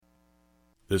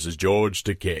This is George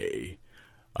Takei.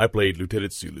 I played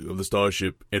Lieutenant Sulu of the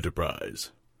Starship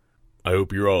Enterprise. I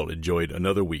hope you all enjoyed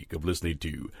another week of listening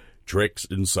to Treks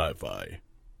in Sci-Fi,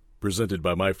 presented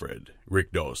by my friend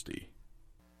Rick Dostey.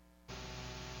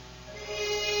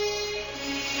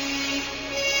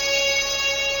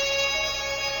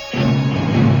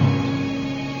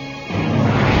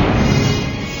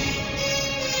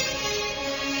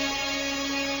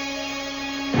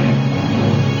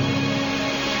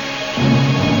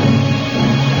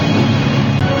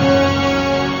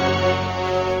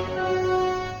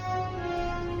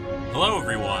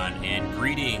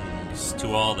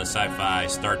 Sci-fi,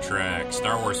 Star Trek,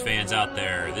 Star Wars fans out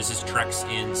there. This is Treks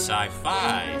in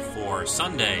Sci-Fi for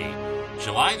Sunday,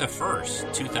 July the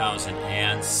 1st,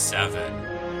 2007.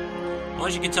 Well,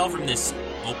 as you can tell from this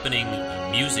opening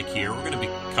music here, we're going to be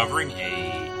covering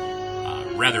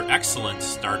a rather excellent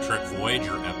Star Trek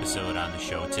Voyager episode on the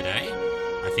show today.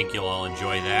 I think you'll all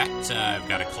enjoy that. I've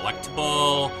got a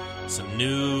collectible, some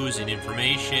news and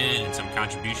information, and some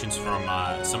contributions from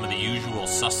some of the usual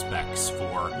suspects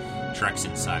for Treks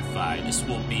in Sci-Fi. This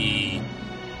will be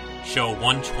show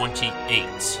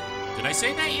 128. Did I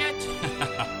say that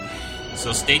yet?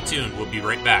 So stay tuned. We'll be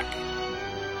right back.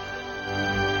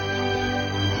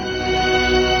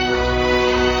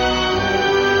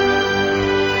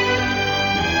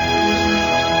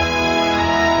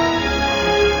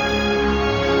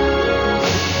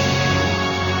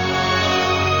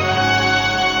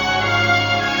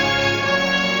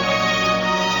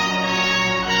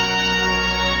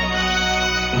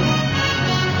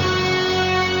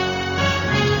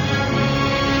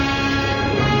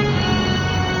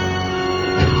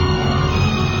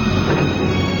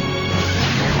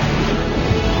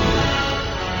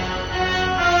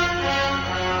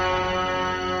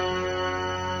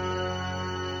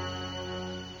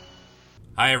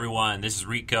 Hi everyone, this is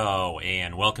Rico,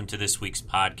 and welcome to this week's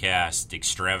podcast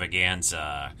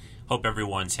extravaganza. Hope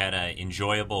everyone's had an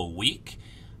enjoyable week.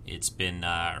 It's been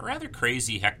a rather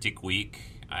crazy, hectic week.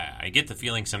 I get the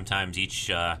feeling sometimes each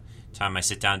time I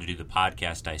sit down to do the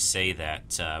podcast I say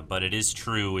that, but it is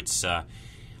true.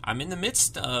 I'm in the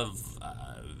midst of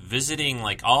visiting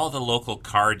like all the local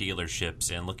car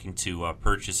dealerships and looking to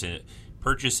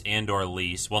purchase and or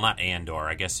lease, well, not and or,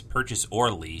 I guess purchase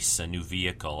or lease a new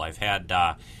vehicle. I've had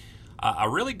a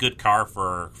really good car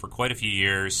for quite a few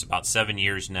years, about 7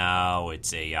 years now.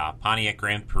 It's a Pontiac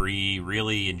Grand Prix,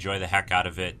 really enjoy the heck out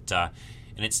of it, and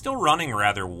it's still running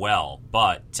rather well,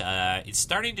 but it's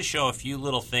starting to show a few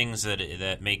little things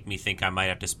that make me think I might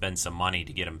have to spend some money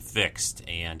to get them fixed,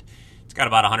 and it's got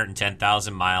about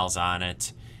 110,000 miles on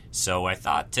it. So I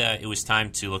thought it was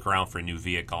time to look around for a new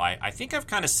vehicle. I think I've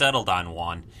kind of settled on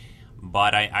one,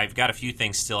 but I've got a few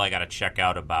things still I got to check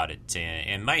out about it,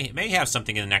 and may have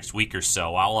something in the next week or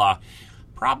so. I'll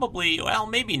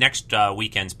maybe next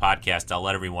weekend's podcast, I'll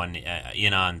let everyone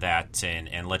in on that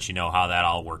and let you know how that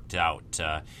all worked out.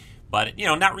 But,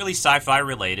 not really sci-fi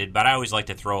related, but I always like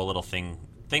to throw a little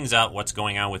things out, what's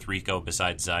going on with Rico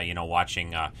besides,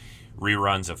 watching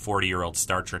reruns of 40-year-old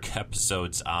Star Trek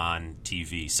episodes on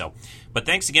TV. But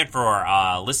thanks again for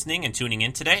listening and tuning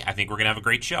in today. I think we're going to have a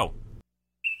great show.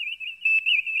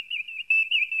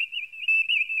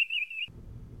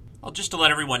 Well, just to let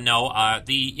everyone know,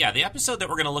 the episode that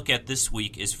we're going to look at this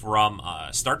week is from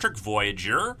Star Trek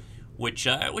Voyager, which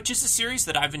is a series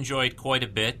that I've enjoyed quite a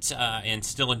bit and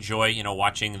still enjoy,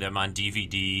 watching them on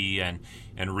DVD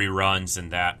and reruns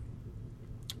and that.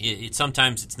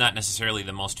 Sometimes it's not necessarily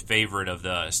the most favorite of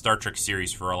the Star Trek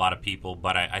series for a lot of people,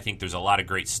 but I think there's a lot of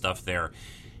great stuff there.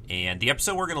 And the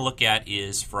episode we're going to look at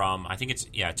is from,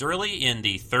 it's early in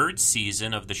the third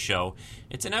season of the show.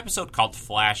 It's an episode called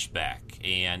Flashback,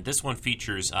 and this one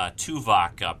features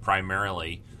Tuvok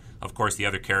primarily. Of course, the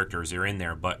other characters are in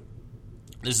there, but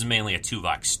this is mainly a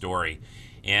Tuvok story.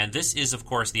 And this is, of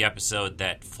course, the episode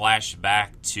that flashed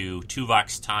back to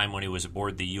Tuvok's time when he was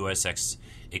aboard the USS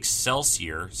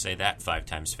Excelsior, say that 5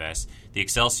 times fast, the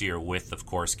Excelsior with, of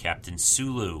course, Captain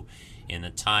Sulu in the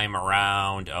time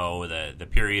around, the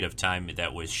period of time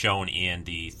that was shown in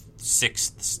the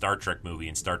 6th Star Trek movie,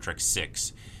 in Star Trek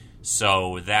 6.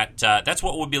 So that's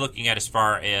what we'll be looking at as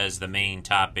far as the main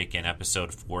topic and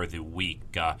episode for the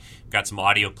week. Got some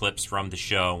audio clips from the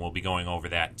show, and we'll be going over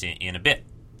that in a bit.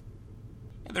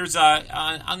 There's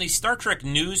on the Star Trek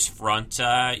news front,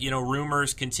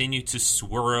 rumors continue to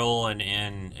swirl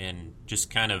and just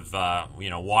kind of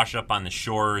wash up on the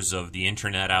shores of the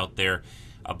internet out there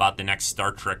about the next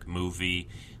Star Trek movie.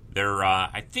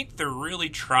 I think they're really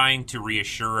trying to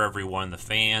reassure everyone, the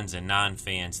fans and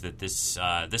non-fans, that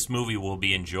this movie will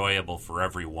be enjoyable for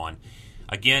everyone.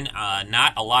 Again,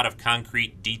 not a lot of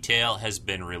concrete detail has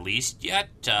been released yet.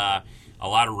 A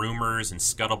lot of rumors and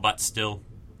scuttlebutt still.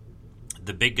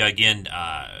 The big, again,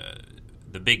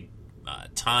 the big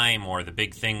time or the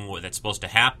big thing that's supposed to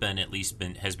happen, at least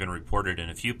has been reported in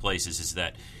a few places, is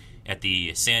that at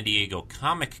the San Diego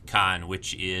Comic-Con,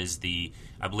 which is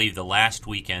I believe the last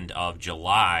weekend of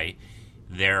July,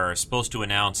 they're supposed to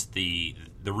announce the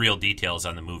real details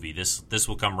on the movie. This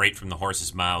will come right from the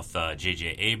horse's mouth.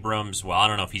 J.J. Abrams, well, I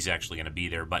don't know if he's actually going to be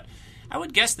there, but I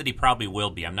would guess that he probably will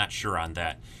be. I'm not sure on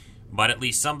that. But at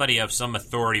least somebody of some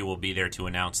authority will be there to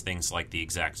announce things like the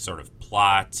exact sort of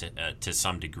plot to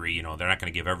some degree. You know, they're not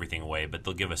going to give everything away, but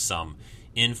they'll give us some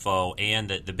info. And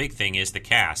the big thing is the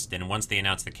cast. And once they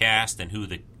announce the cast and who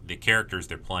the characters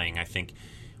they're playing, I think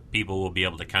people will be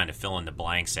able to kind of fill in the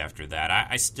blanks after that.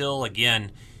 I still,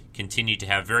 again, continue to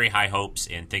have very high hopes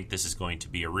and think this is going to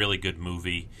be a really good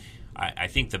movie. I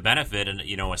think the benefit, and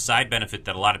a side benefit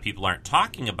that a lot of people aren't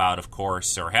talking about, of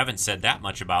course, or haven't said that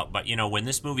much about, but when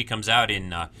this movie comes out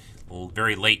in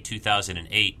very late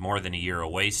 2008, more than a year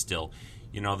away still,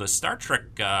 the Star Trek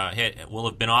will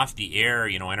have been off the air.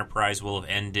 Enterprise will have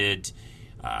ended,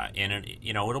 and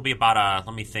it'll be about a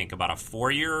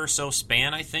 4-year or so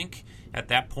span, I think, at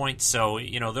that point. So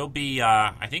there'll be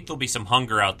I think there'll be some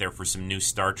hunger out there for some new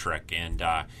Star Trek, and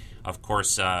of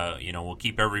course, we'll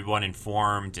keep everyone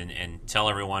informed and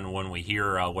tell everyone when we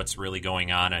hear what's really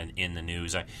going on in the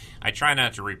news. I try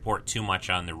not to report too much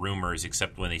on the rumors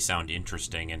except when they sound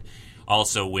interesting. And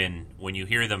also when you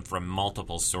hear them from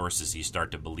multiple sources, you start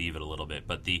to believe it a little bit.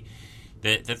 But the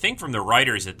thing from the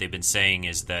writers that they've been saying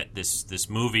is that this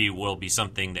movie will be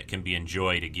something that can be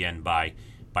enjoyed, again, by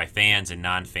fans and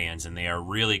non-fans, and they are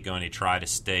really going to try to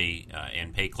stay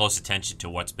and pay close attention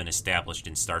to what's been established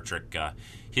in Star Trek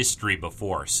history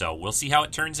before. So we'll see how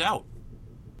it turns out.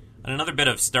 And another bit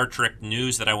of Star Trek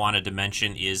news that I wanted to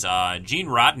mention is Gene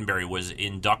Roddenberry was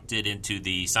inducted into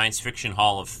the Science Fiction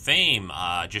Hall of Fame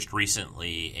just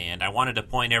recently, and I wanted to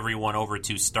point everyone over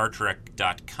to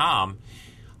StarTrek.com.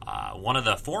 One of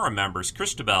the forum members,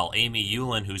 Christabel Amy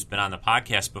Hewlin, who's been on the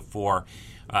podcast before,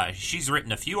 she's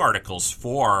written a few articles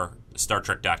for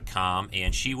StarTrek.com,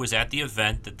 and she was at the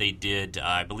event that they did,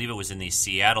 I believe it was in the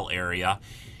Seattle area,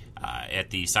 at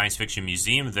the Science Fiction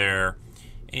Museum there,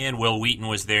 and Will Wheaton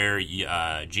was there.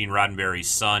 Gene Roddenberry's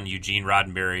son, Eugene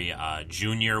Roddenberry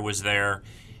Jr. was there,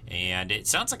 and it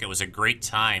sounds like it was a great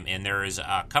time. And there is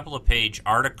a couple of page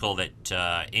article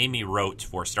that Amy wrote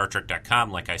for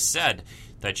StarTrek.com, like I said,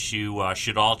 that you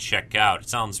should all check out. It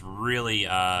sounds really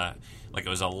like it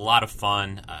was a lot of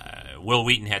fun. Will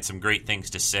Wheaton had some great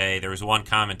things to say. There was one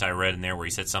comment I read in there where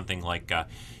he said something like,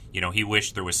 he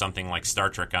wished there was something like Star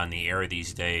Trek on the air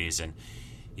these days. And,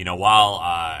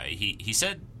 while he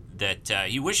said that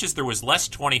he wishes there was less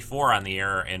 24 on the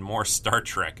air and more Star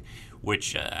Trek,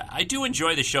 which I do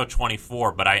enjoy the show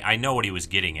 24, but I know what he was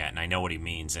getting at, and I know what he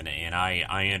means, and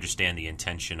I understand the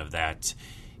intention of that.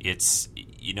 It's,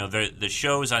 the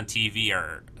shows on TV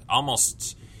are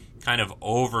almost kind of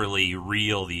overly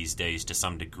real these days to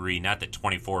some degree. Not that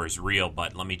 24 is real,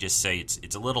 but let me just say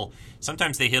it's a little,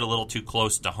 sometimes they hit a little too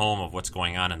close to home of what's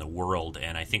going on in the world,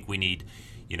 and I think we need,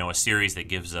 a series that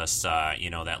gives us,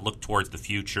 that look towards the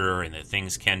future and that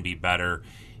things can be better.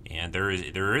 And there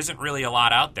isn't really a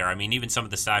lot out there. I mean, even some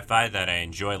of the sci-fi that I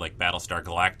enjoy, like Battlestar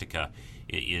Galactica,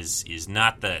 is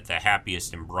not the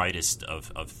happiest and brightest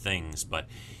of things, but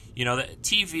the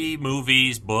TV,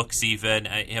 movies, books, even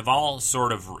have all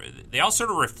sort of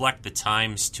reflect the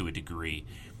times to a degree.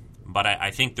 But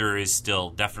I think there is still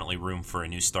definitely room for a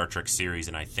new Star Trek series,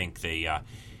 and I think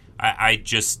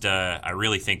I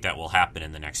really think that will happen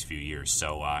in the next few years.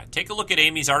 So take a look at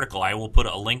Amy's article. I will put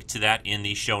a link to that in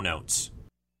the show notes.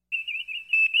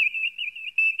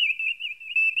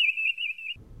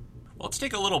 Well, let's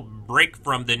take a little break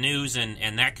from the news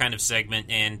and that kind of segment,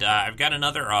 and I've got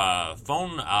another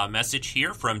phone message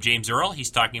here from James Earl.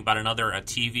 He's talking about another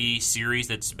TV series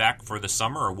that's back for the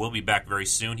summer, or will be back very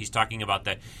soon. He's talking about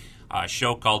that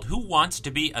show called Who Wants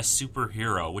to Be a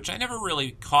Superhero, which I never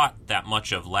really caught that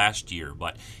much of last year,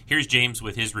 but here's James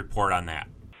with his report on that.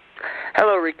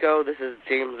 Hello, Rico. This is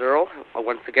James Earl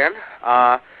once again.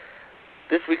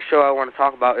 This week's show I want to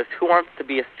talk about is Who Wants to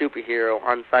Be a Superhero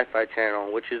on Sci-Fi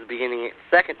Channel, which is beginning its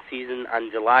second season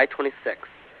on July 26th.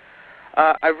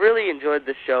 I really enjoyed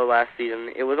this show last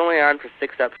season. It was only on for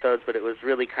 6 episodes, but it was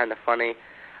really kind of funny.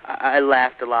 I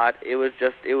laughed a lot. It was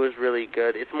really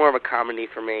good. It's more of a comedy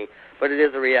for me, but it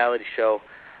is a reality show.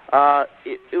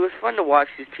 It was fun to watch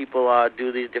these people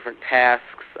do these different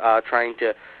tasks, trying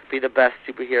to be the best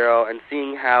superhero, and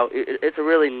seeing how it's a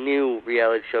really new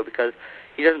reality show because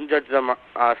he doesn't judge them.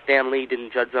 Stan Lee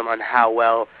didn't judge them on how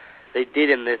well they did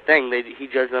in this thing. He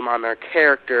judged them on their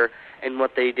character and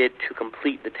what they did to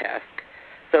complete the task.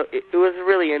 So it was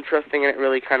really interesting, and it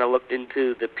really kind of looked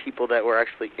into the people that were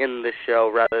actually in the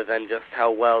show rather than just how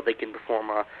well they can perform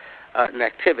an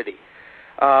activity.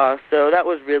 So that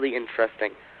was really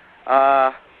interesting.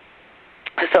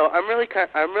 So I'm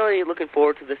really looking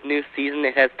forward to this new season.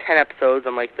 It has 10 episodes,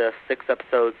 unlike the 6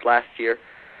 episodes last year.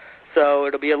 So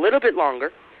it'll be a little bit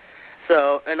longer.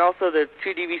 So, and also the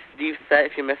 2 DVD set,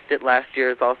 if you missed it last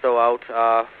year, is also out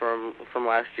from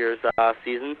last year's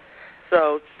season.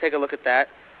 So take a look at that.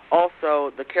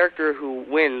 Also, the character who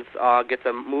wins gets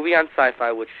a movie on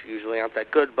Sci-Fi, which usually aren't that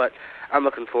good, but I'm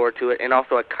looking forward to it, and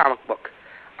also a comic book.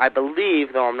 I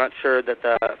believe, though I'm not sure, that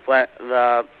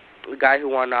the guy who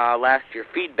won last year,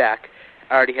 Feedback,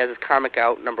 already has his comic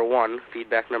out,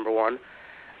 Feedback #1.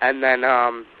 And then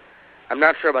I'm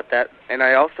not sure about that. And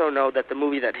I also know that the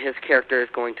movie that his character is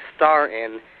going to star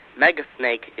in, Mega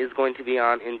Snake, is going to be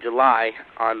on in July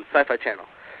on Sci-Fi Channel.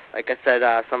 Like I said,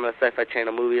 some of the Sci-Fi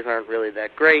Channel movies aren't really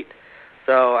that great,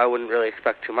 so I wouldn't really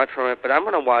expect too much from it. But I'm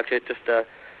going to watch it just to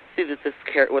see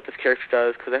what this character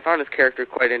does, because I found his character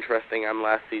quite interesting on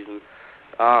last season,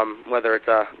 whether it's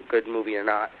a good movie or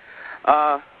not.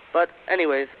 But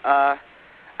anyways, I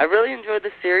really enjoyed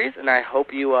this series, and I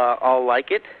hope you all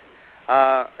like it.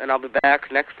 And I'll be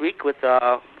back next week with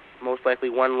most likely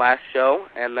one last show,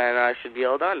 and then I should be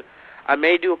all done. I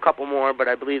may do a couple more, but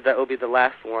I believe that will be the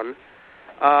last one.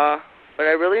 But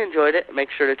I really enjoyed it. Make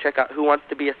sure to check out Who Wants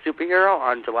to Be a Superhero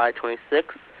on July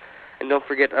 26th. And don't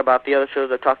forget about the other shows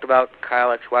I talked about,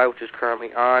 Kyle XY, which is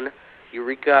currently on,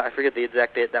 Eureka, I forget the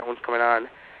exact date that one's coming on,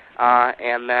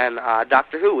 and then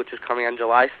Doctor Who, which is coming on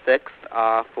July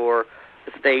 6th for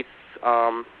the States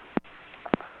on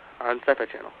Sci-Fi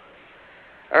Channel.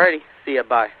 Alrighty, see ya,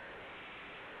 bye.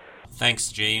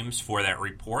 Thanks, James, for that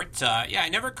report. I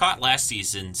never caught last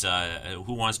season's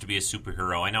Who Wants to Be a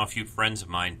Superhero. I know a few friends of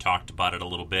mine talked about it a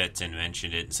little bit and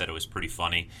mentioned it and said it was pretty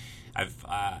funny.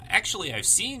 I've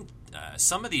seen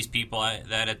some of these people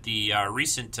that at the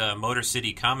recent Motor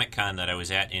City Comic Con that I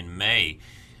was at in May.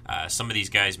 Some of these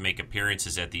guys make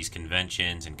appearances at these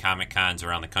conventions and Comic Cons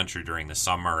around the country during the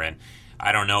summer, and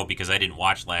I don't know, because I didn't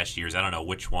watch last year's. I don't know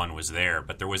which one was there,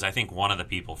 but there was, I think, one of the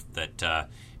people that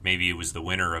maybe it was the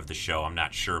winner of the show. I'm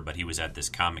not sure, but he was at this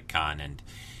Comic-Con.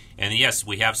 And yes,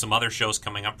 we have some other shows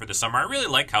coming up for the summer. I really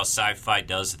like how Sci-Fi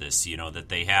does this, that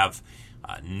they have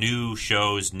new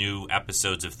shows, new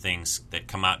episodes of things that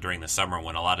come out during the summer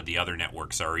when a lot of the other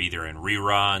networks are either in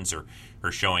reruns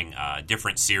or showing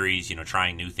different series,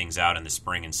 trying new things out in the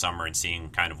spring and summer and seeing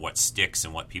kind of what sticks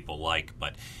and what people like.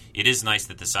 But it is nice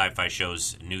that the Sci-Fi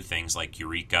shows new things like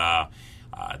Eureka,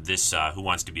 this Who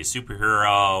Wants to Be a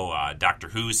Superhero, Doctor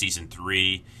Who Season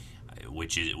 3,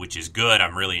 which is good.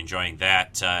 I'm really enjoying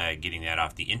that, getting that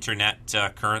off the internet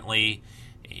currently.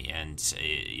 And,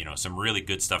 some really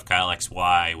good stuff, Kyle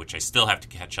XY, which I still have to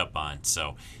catch up on.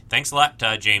 So thanks a lot,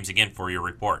 James, again, for your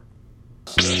report.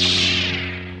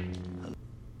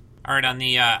 All right, on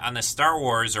the Star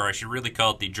Wars, or I should really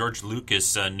call it the George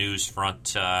Lucas news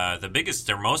front, the biggest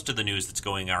or most of the news that's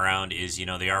going around is,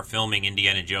 they are filming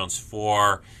Indiana Jones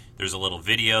 4. There's a little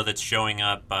video that's showing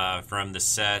up from the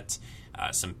set,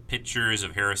 some pictures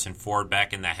of Harrison Ford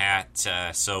back in the hat.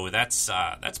 So that's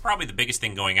probably the biggest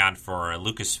thing going on for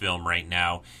Lucasfilm right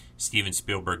now. Steven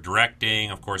Spielberg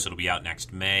directing. Of course, it'll be out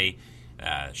next May.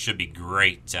 Should be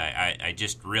great. I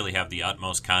just really have the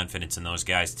utmost confidence in those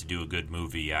guys to do a good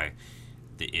movie. I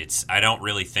don't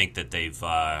really think that they've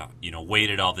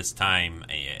waited all this time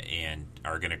and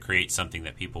are going to create something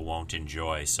that people won't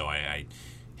enjoy. So I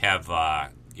have a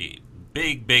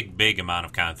big amount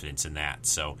of confidence in that.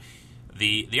 So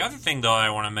the other thing, though, I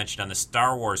want to mention on the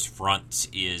Star Wars front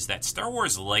is that Star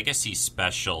Wars Legacy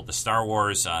special, the Star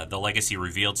Wars the Legacy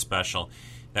Revealed special,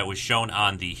 that was shown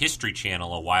on the History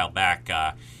Channel a while back.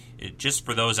 Just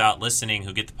for those out listening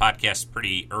who get the podcast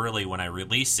pretty early when I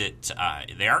release it,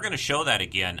 they are going to show that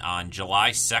again on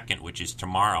July 2nd, which is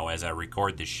tomorrow as I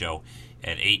record this show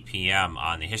at 8 p.m.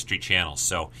 on the History Channel.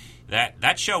 So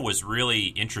that show was really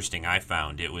interesting, I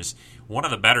found. It was one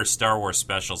of the better Star Wars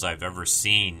specials I've ever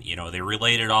seen. They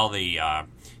related all the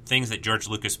things that George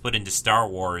Lucas put into Star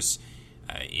Wars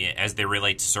as they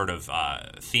relate to sort of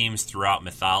themes throughout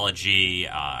mythology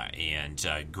and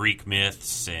Greek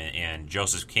myths and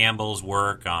Joseph Campbell's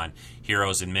work on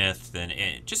heroes and myth,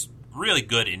 and just really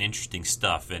good and interesting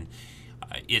stuff. And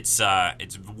it's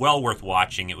well worth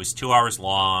watching. It was 2 hours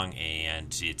long,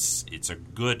 and it's a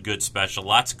good special.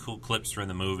 Lots of cool clips from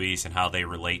the movies and how they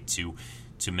relate to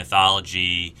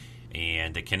mythology.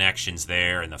 and the connections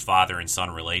there, and the father and son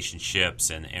relationships,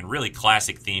 and really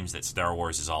classic themes that Star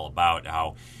Wars is all about.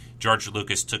 How George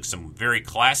Lucas took some very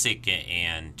classic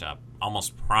and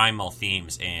almost primal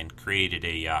themes and created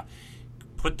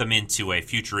put them into a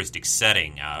futuristic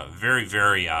setting. Very,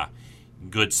 very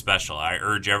good special. I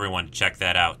urge everyone to check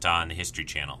that out on the History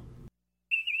Channel.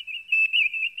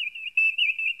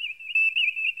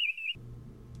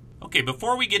 Okay,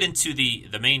 before we get into the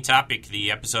main topic,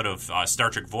 the episode of Star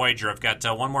Trek Voyager, I've got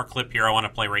one more clip here I want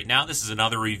to play right now. This is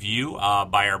another review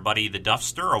by our buddy the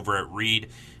Duffster over at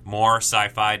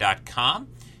readmoresci-fi.com.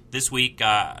 This week,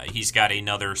 he's got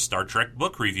another Star Trek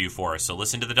book review for us, so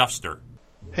listen to the Duffster.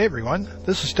 Hey everyone,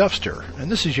 this is Duffster,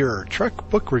 and this is your Trek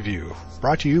book review,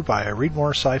 brought to you by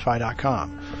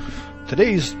readmoresci-fi.com.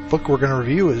 Today's book we're going to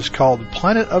review is called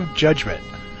Planet of Judgment.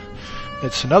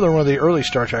 It's another one of the early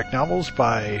Star Trek novels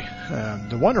by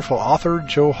the wonderful author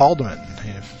Joe Haldeman.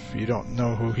 If you don't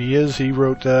know who he is, he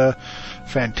wrote a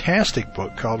fantastic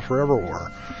book called Forever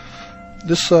War.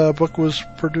 This book was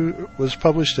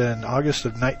published in August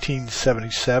of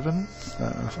 1977.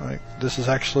 This is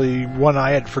actually one I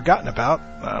had forgotten about.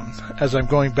 As I'm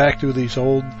going back through these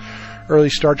old, early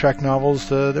Star Trek novels,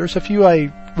 there's a few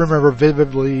I remember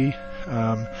vividly.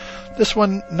 This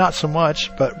one, not so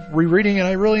much, but rereading it,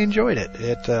 I really enjoyed it.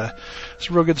 It's a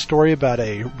real good story about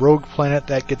a rogue planet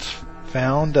that gets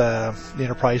found. The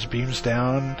Enterprise beams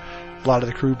down, a lot of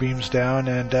the crew beams down,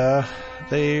 and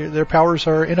their powers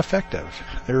are ineffective.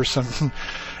 There's some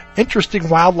interesting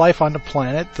wildlife on the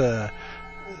planet.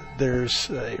 There's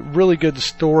a really good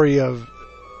story of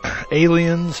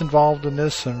aliens involved in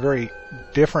this, some very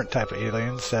different type of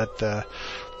aliens that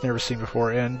never seen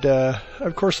before. And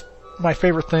of course, my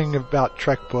favorite thing about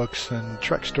Trek books and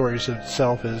Trek stories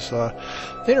itself is the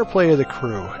interplay of the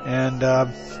crew and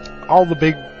all the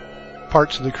big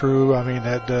parts of the crew. I mean,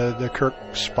 the Kirk,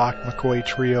 Spock, McCoy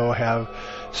trio have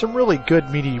some really good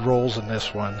meaty roles in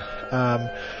this one.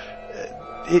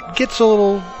 It gets a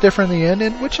little different in the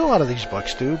end, which a lot of these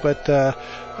books do, but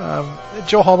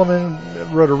Joe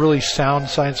Haldeman wrote a really sound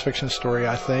science fiction story,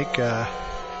 I think.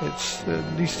 It's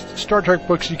these Star Trek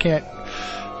books you can't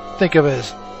think of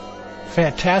as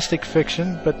fantastic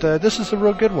fiction, but this is a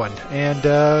real good one, and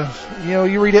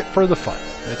you read it for the fun.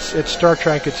 It's Star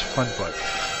Trek. It's a fun book.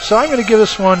 So I'm going to give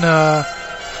this one 4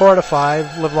 out of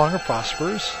 5. Live Long and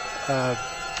Prosperous.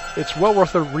 It's well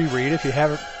worth a reread if you've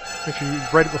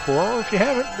read it before, or if you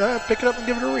haven't, pick it up and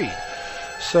give it a read.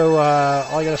 So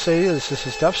all I got to say is this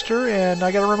is Duffster, and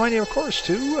I got to remind you, of course,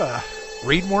 to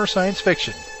read more science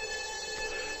fiction.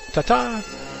 Ta-ta.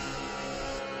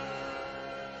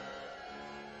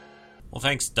 Well,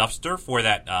 thanks, Duffster, for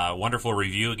that wonderful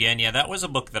review again. Yeah, that was a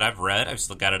book that I've read. I've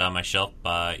still got it on my shelf.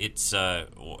 It's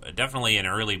definitely an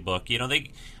early book.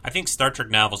 I think Star Trek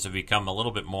novels have become a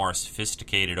little bit more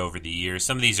sophisticated over the years.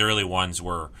 Some of these early ones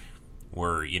were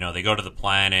they go to the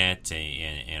planet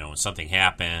and something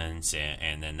happens,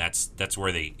 and then that's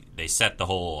where they set the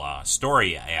whole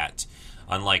story at.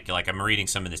 Unlike, I'm reading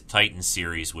some of this Titan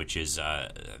series, which is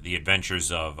the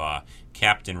adventures of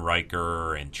Captain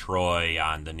Riker and Troy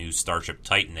on the new Starship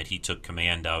Titan that he took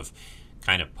command of,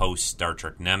 kind of post Star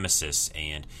Trek Nemesis.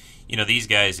 And these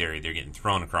guys they're getting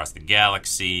thrown across the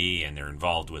galaxy, and they're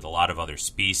involved with a lot of other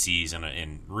species,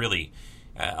 and really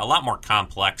a lot more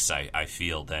complex, I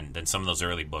feel, than some of those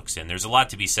early books. And there's a lot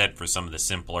to be said for some of the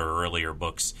simpler, earlier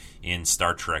books in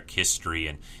Star Trek history.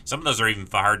 And some of those are even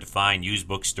hard to find. Used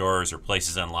bookstores or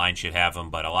places online should have them,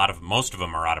 but most of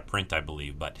them are out of print, I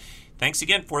believe. But thanks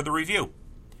again for the review.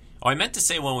 Oh, I meant to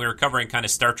say when we were covering kind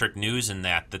of Star Trek news and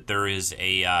that there is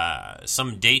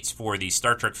some dates for the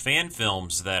Star Trek fan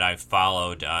films that I've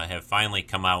followed have finally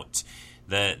come out.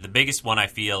 The biggest one I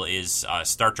feel is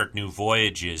Star Trek New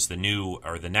Voyages, the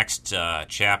next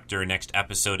chapter, next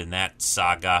episode in that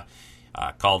saga,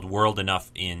 called World Enough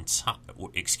and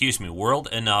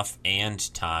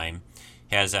Time,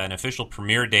 has an official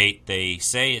premiere date. They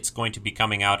say it's going to be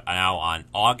coming out now on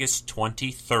August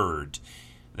 23rd.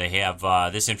 They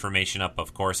have this information up,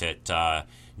 of course, at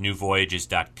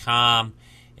newvoyages.com.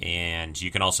 And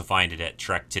you can also find it at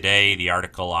Trek Today, the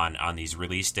article on these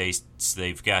release dates.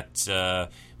 They've got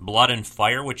Blood and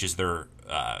Fire, which is their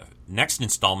next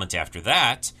installment after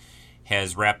that,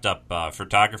 has wrapped up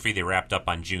photography. They wrapped up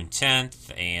on June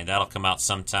 10th, and that'll come out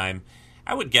sometime,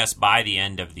 I would guess, by the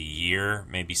end of the year,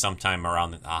 maybe sometime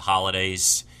around the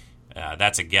holidays.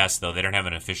 That's a guess, though. They don't have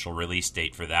an official release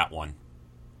date for that one.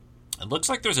 It looks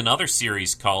like there's another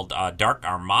series called Dark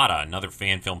Armada, another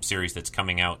fan film series that's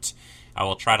coming out. I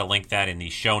will try to link that in the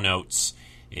show notes.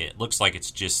 It looks like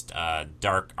it's just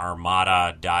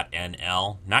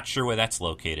darkarmada.nl. Not sure where that's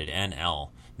located,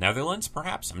 NL. Netherlands,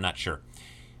 perhaps? I'm not sure.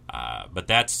 But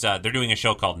that's they're doing a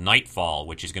show called Nightfall,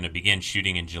 which is going to begin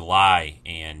shooting in July,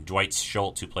 and Dwight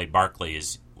Schultz, who played Barclay,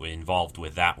 is involved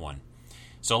with that one.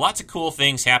 So lots of cool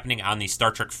things happening on the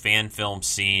Star Trek fan film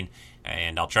scene,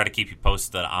 and I'll try to keep you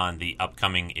posted on the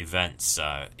upcoming events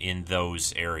in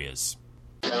those areas.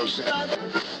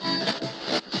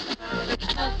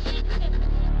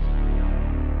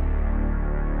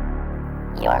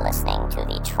 You're listening to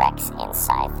the Treks in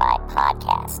Sci-Fi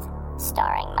podcast,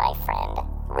 starring my friend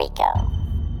Rico.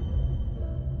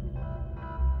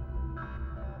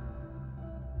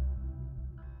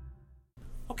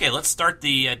 Okay, let's start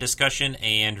the discussion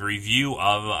and review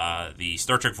of the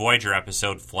Star Trek Voyager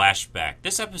episode Flashback.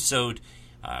 This episode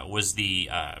was the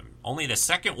only the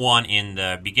second one in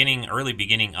the early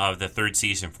beginning of the third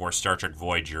season for Star Trek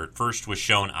Voyager. It first was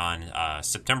shown on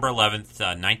September 11th,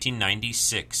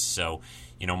 1996, so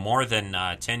more than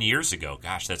 10 years ago.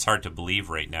 Gosh, that's hard to believe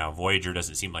right now. Voyager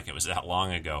doesn't seem like it was that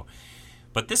long ago.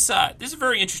 But this is a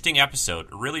very interesting episode.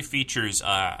 It really features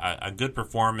a good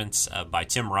performance by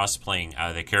Tim Russ playing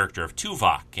the character of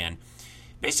Tuvok. And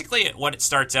basically what it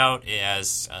starts out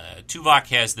as, Tuvok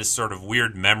has this sort of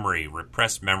weird memory,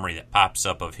 repressed memory that pops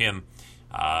up of him.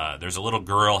 There's a little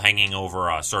girl hanging over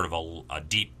a sort of a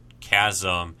deep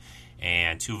chasm,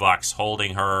 and Tuvok's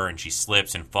holding her, and she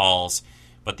slips and falls.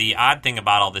 But the odd thing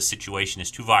about all this situation is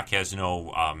Tuvok has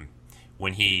no...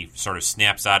 when he sort of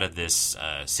snaps out of this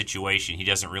situation, he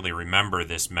doesn't really remember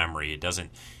this memory. It doesn't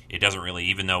really,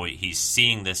 even though he's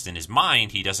seeing this in his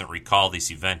mind, he doesn't recall this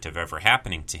event of ever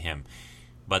happening to him.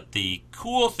 But the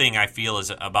cool thing I feel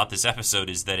is about this episode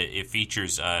is that it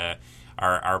features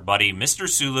our buddy Mr.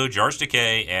 Sulu, George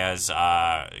Takei, as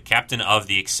captain of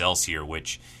the Excelsior,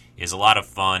 which is a lot of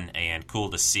fun and cool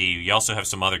to see. You also have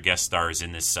some other guest stars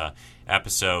in this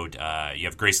episode. You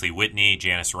have Grace Lee Whitney,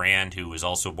 Janice Rand, who is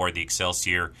also aboard the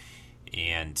Excelsior,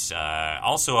 and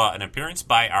also an appearance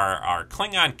by our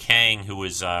Klingon Kang, who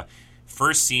was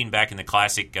first seen back in the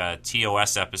classic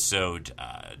TOS episode,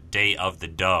 Day of the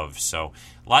Dove. So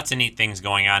lots of neat things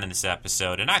going on in this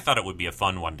episode, and I thought it would be a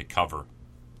fun one to cover.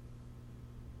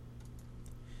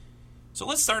 So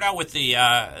let's start out with the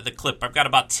clip. I've got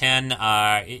about 10.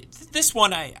 This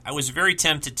one, I was very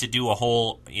tempted to do a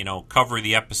whole, cover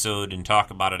the episode and talk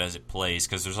about it as it plays,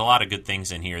 because there's a lot of good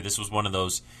things in here. This was one of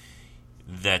those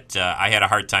that I had a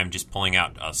hard time just pulling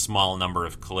out a small number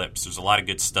of clips. There's a lot of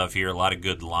good stuff here, a lot of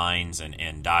good lines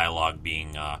and dialogue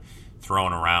being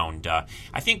thrown around.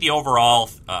 I think the overall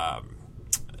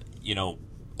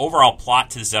plot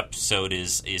to this episode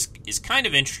is kind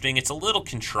of interesting. It's a little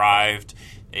contrived.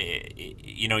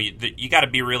 You got to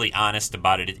be really honest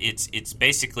about it. It's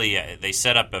basically they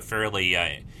set up a fairly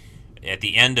at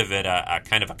the end of it a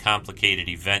kind of a complicated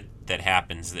event that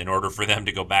happens in order for them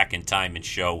to go back in time and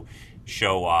show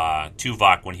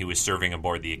Tuvok when he was serving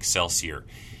aboard the Excelsior.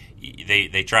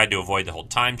 They tried to avoid the whole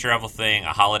time travel thing, a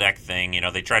holodeck thing.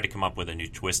 They tried to come up with a new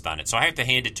twist on it. So I have to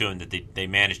hand it to them that they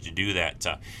managed to do that.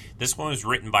 This one was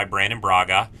written by Brandon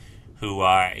Braga, who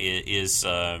is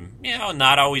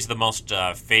not always the most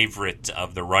favorite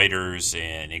of the writers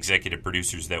and executive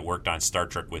producers that worked on Star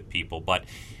Trek with people. But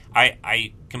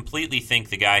I completely think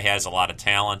the guy has a lot of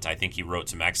talent. I think he wrote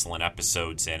some excellent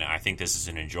episodes, and I think this is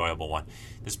an enjoyable one.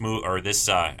 This movie.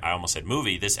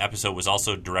 This episode was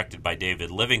also directed by David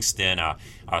Livingston, a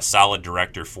solid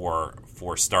director for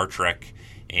Star Trek,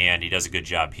 and he does a good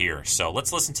job here. So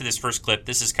let's listen to this first clip.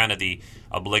 This is kind of the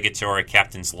obligatory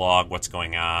captain's log, what's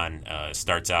going on.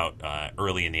 Starts out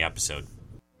early in the episode.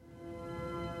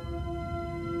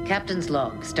 Captain's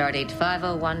log, stardate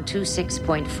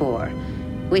 50126.4.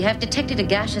 We have detected a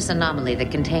gaseous anomaly that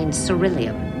contains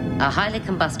ceruleum, a highly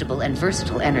combustible and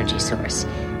versatile energy source.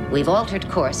 We've altered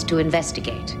course to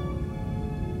investigate.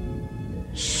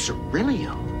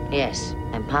 Ceruleum? Yes,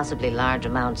 and possibly large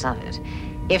amounts of it.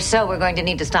 If so, we're going to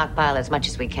need to stockpile as much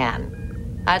as we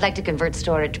can. I'd like to convert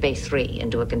storage bay 3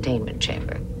 into a containment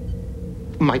chamber.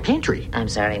 My pantry? I'm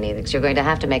sorry, Neelix. You're going to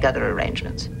have to make other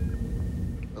arrangements.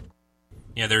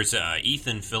 Yeah, there's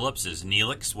Ethan Phillips as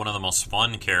Neelix, one of the most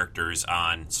fun characters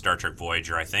on Star Trek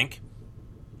Voyager, I think.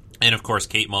 And, of course,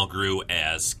 Kate Mulgrew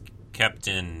as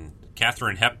Captain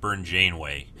Katharine Hepburn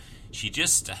Janeway. She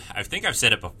just, I think I've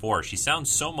said it before, she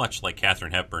sounds so much like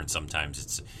Katharine Hepburn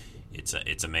sometimes.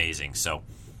 It's amazing. So,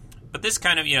 but this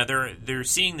kind of, they're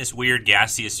seeing this weird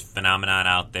gaseous phenomenon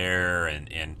out there,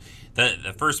 and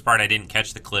the first part I didn't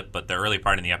catch the clip, but the early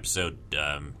part in the episode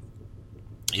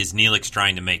is Neelix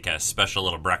trying to make a special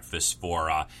little breakfast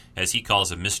for, as he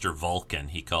calls it, Mr. Vulcan.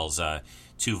 He calls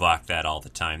Tuvok that all the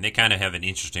time. They kind of have an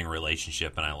interesting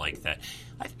relationship, and I like that.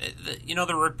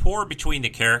 The rapport between the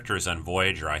characters on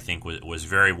Voyager, I think, was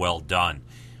very well done.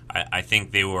 I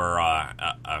think they were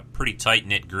a pretty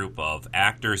tight-knit group of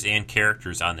actors and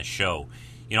characters on the show.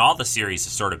 All the series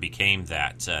sort of became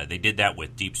that. They did that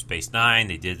with Deep Space Nine.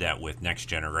 They did that with Next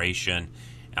Generation,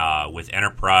 with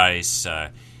Enterprise.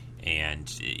 And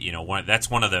that's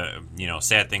one of the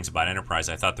sad things about Enterprise.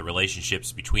 I thought the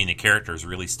relationships between the characters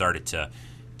really started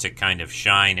to kind of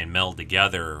shine and meld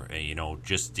together.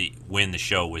 Just when the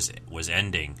show was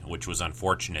ending, which was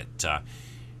unfortunate.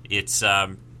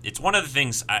 It's one of the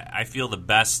things I feel the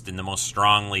best and the most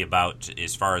strongly about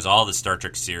as far as all the Star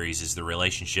Trek series is the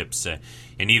relationships, and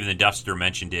even the Duffster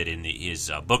mentioned it in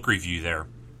his book review there.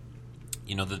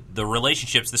 The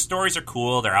relationships, the stories are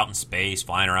cool. They're out in space,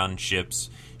 flying around in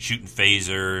ships, shooting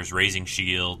phasers, raising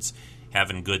shields,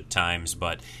 having good times,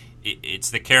 but it's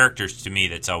the characters to me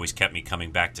that's always kept me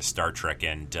coming back to Star Trek,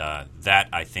 and that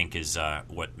I think is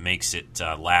what makes it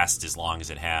last as long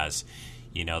as it has.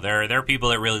 There are people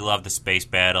that really love the space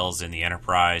battles and the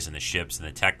Enterprise and the ships and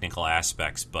the technical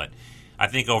aspects, but I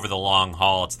think over the long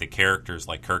haul, it's the characters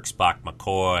like Kirk, Spock,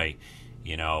 McCoy,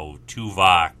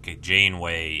 Tuvok,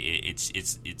 Janeway.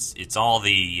 It's all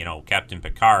the Captain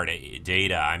Picard,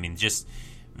 Data. I mean, just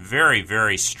very,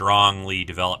 very strongly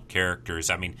developed characters.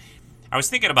 I mean, I was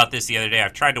thinking about this the other day.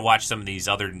 I've tried to watch some of these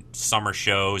other summer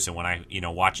shows, and when I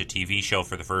watch a TV show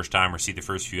for the first time or see the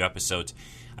first few episodes,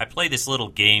 I play this little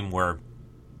game where,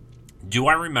 do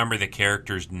I remember the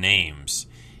characters' names?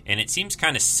 And it seems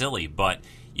kind of silly, but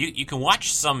you can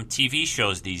watch some TV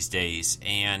shows these days,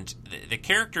 and the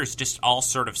characters just all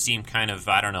sort of seem kind of,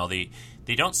 I don't know, they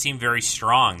don't seem very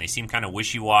strong. They seem kind of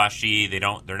wishy-washy.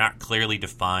 They're not clearly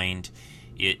defined.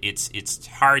 It's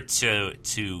hard to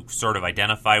sort of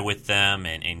identify with them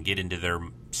and get into their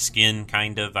skin,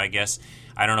 kind of, I guess.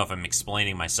 I don't know if I'm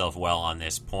explaining myself well on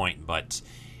this point, but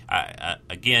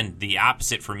again, the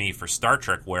opposite for me for Star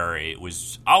Trek, where it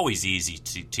was always easy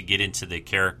to get into the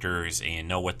characters and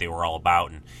know what they were all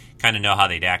about and kind of know how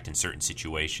they'd act in certain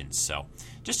situations. So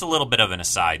just a little bit of an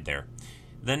aside there.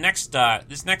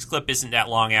 This next clip isn't that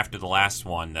long after the last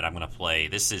one that I'm going to play.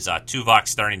 This is Tuvok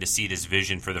starting to see this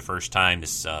vision for the first time,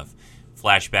 this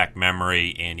flashback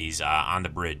memory, and he's on the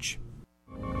bridge.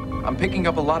 I'm picking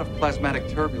up a lot of plasmatic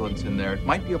turbulence in there. It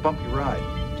might be a bumpy ride.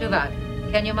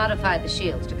 Tuvok, can you modify the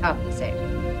shields to compensate?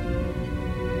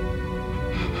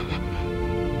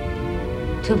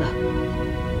 Tuvok.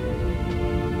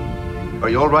 Are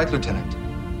you all right, Lieutenant?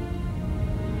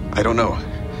 I don't know.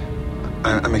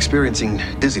 I'm experiencing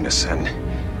dizziness and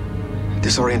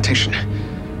disorientation.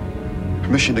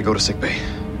 Permission to go to sickbay.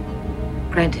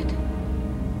 Granted.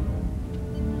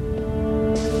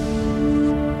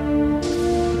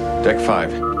 Deck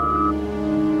 5.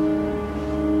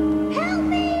 Help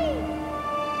me!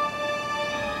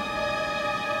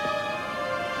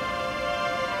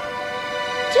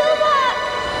 Tuvok!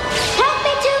 Help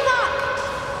me, Tuvok!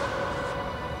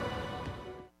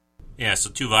 Yeah,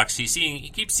 so Tuvok, he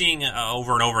keeps seeing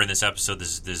over and over in this episode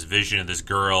this vision of this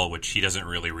girl, which he doesn't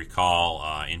really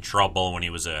recall, in trouble when he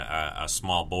was a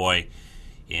small boy,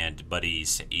 but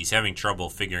he's having trouble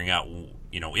figuring out,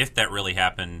 if that really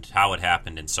happened, how it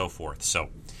happened, and so forth. So,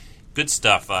 good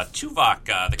stuff.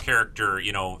 Tuvok, the character,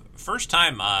 first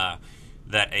time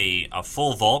that a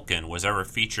full Vulcan was ever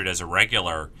featured as a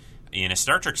regular in a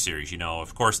Star Trek series.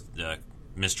 Of course,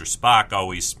 Mr.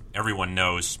 Spock, everyone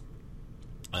knows.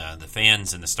 The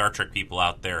fans and the Star Trek people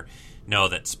out there know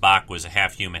that Spock was a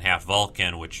half human, half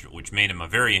Vulcan, which made him a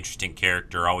very interesting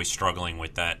character, always struggling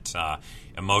with that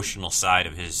emotional side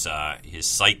of his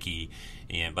psyche.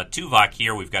 But Tuvok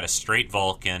here, we've got a straight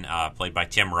Vulcan played by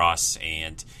Tim Russ,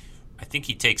 and I think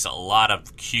he takes a lot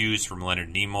of cues from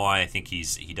Leonard Nimoy. I think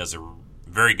he does a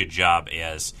very good job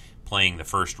as playing the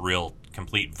first real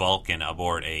complete Vulcan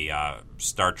aboard a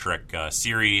Star Trek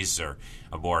series or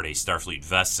aboard a Starfleet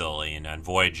vessel. And on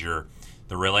Voyager,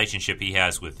 the relationship he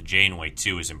has with Janeway,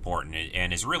 too, is important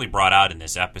and is really brought out in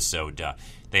this episode.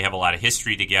 They have a lot of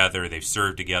history together. They've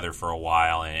served together for a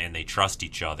while, and they trust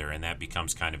each other, and that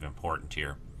becomes kind of important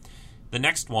here. The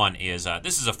next one is,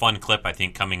 this is a fun clip, I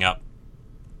think, coming up.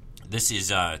 This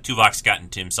is Tuvok's gotten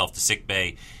himself to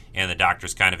sickbay, and the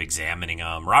doctor's kind of examining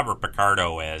him. Robert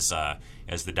Picardo as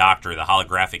the doctor, the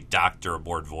holographic doctor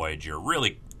aboard Voyager.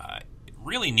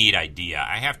 Really neat idea.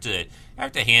 I have to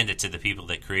hand it to the people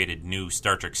that created new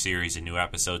Star Trek series and new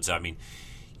episodes. I mean,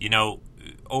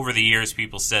 over the years,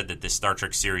 people said that this Star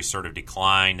Trek series sort of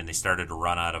declined and they started to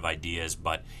run out of ideas.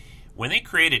 But when they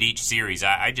created each series,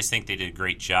 I just think they did a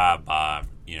great job.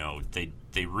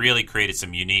 they really created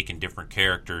some unique and different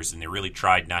characters, and they really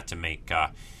tried not to make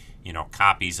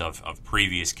copies of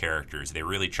previous characters. They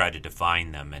really tried to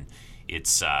define them, and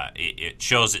it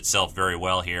shows itself very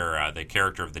well here. The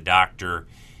character of the Doctor,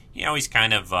 he's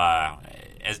kind of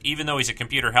even though he's a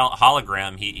computer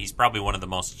hologram, he's probably one of the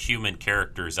most human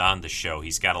characters on the show.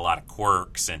 He's got a lot of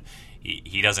quirks, and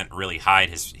he doesn't really hide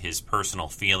his personal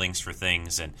feelings for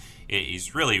things, and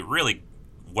he's really, really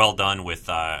well done with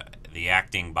the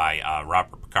acting by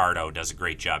Robert Picardo. Does a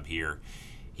great job here.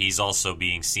 He's also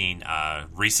being seen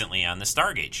recently on the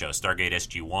Stargate show, Stargate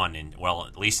SG-1, and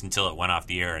at least until it went off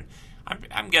the air. And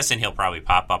I'm guessing he'll probably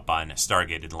pop up on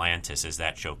Stargate Atlantis as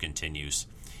that show continues.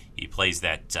 He plays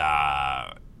that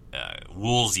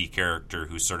Woolsey character,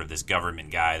 who's sort of this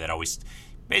government guy that always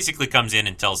basically comes in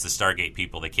and tells the Stargate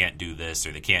people they can't do this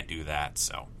or they can't do that.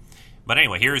 So, but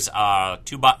anyway, here's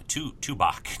Tuvok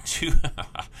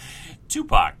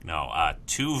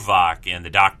and the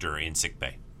Doctor in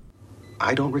sickbay.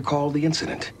 I don't recall the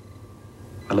incident.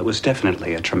 Well, it was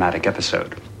definitely a traumatic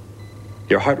episode.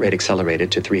 Your heart rate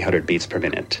accelerated to 300 beats per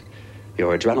minute.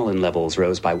 Your adrenaline levels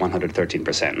rose by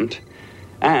 113%.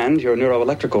 And your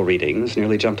neuroelectrical readings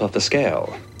nearly jumped off the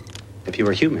scale. If you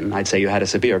were human, I'd say you had a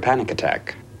severe panic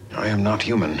attack. I am not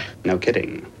human. No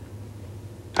kidding.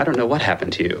 I don't know what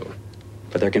happened to you,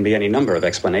 but there can be any number of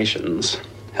explanations.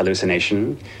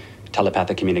 Hallucination,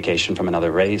 telepathic communication from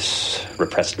another race,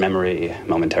 repressed memory,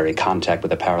 momentary contact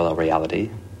with a parallel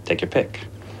reality. Take your pick.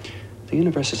 The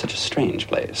universe is such a strange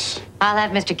place. I'll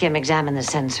have Mr. Kim examine the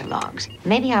sensor logs.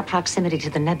 Maybe our proximity to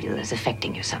the nebula is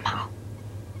affecting you somehow.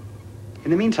 In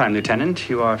the meantime, Lieutenant,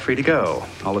 you are free to go.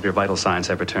 All of your vital signs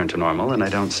have returned to normal, and I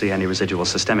don't see any residual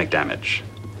systemic damage.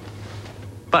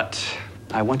 But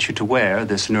I want you to wear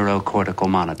this neurocortical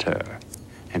monitor.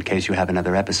 In case you have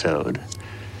another episode,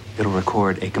 it'll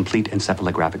record a complete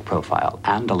encephalographic profile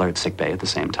and alert sickbay at the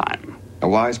same time. A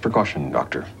wise precaution,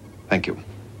 Doctor. Thank you.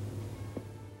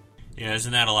 Yeah,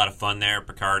 isn't that a lot of fun there?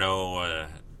 Picardo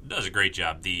does a great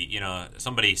job.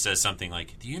 Somebody says something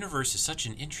like, the universe is such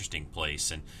an interesting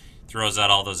place, and throws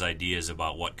out all those ideas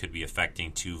about what could be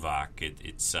affecting Tuvok.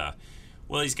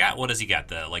 He's got, what has he got?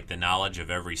 The knowledge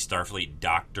of every Starfleet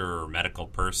doctor or medical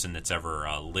person that's ever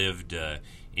lived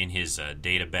in his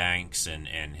data banks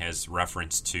and has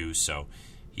reference to. So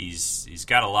he's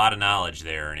got a lot of knowledge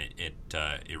there, and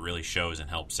it really shows and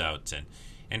helps out.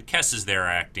 And Kes is there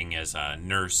acting as a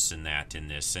nurse in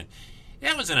this. And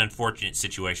that was an unfortunate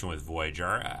situation with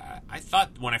Voyager. I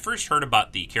thought when I first heard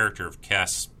about the character of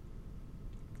Kes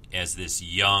as this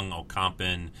young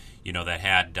Ocampan, that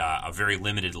had a very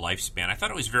limited lifespan, I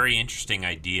thought it was a very interesting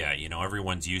idea.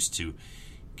 Everyone's used to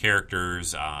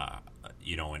characters,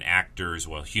 and actors,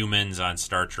 humans on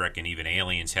Star Trek and even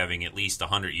aliens having at least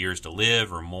 100 years to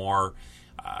live or more.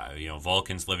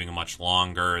 Vulcans living much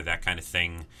longer, that kind of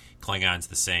thing. Klingons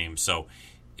the same. So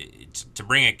to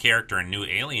bring a character, a new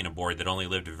alien aboard that only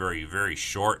lived a very, very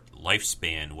short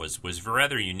lifespan was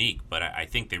rather unique. But I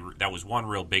think that was one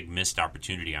real big missed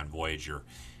opportunity on Voyager.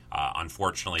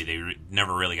 Unfortunately, they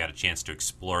never really got a chance to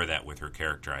explore that with her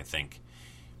character, I think.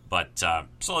 But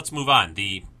so let's move on.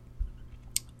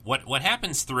 What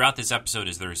happens throughout this episode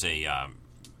is there's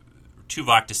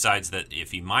Tuvok decides that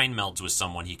if he mind melds with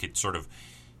someone, he could sort of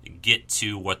get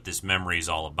to what this memory is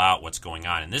all about, what's going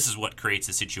on. And this is what creates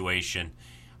the situation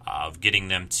of getting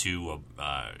them to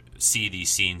see these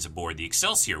scenes aboard the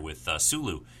Excelsior with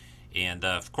Sulu. And,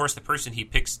 of course, the person he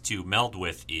picks to meld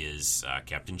with is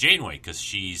Captain Janeway, because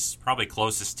she's probably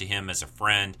closest to him as a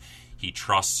friend. He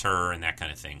trusts her and that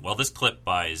kind of thing. Well, this clip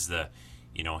is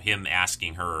him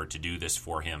asking her to do this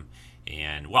for him.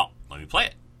 And, let me play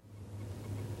it.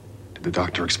 Did the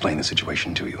Doctor explain the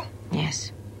situation to you?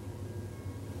 Yes.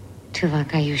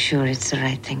 Tuvok, are you sure it's the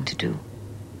right thing to do?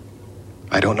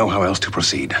 I don't know how else to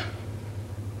proceed.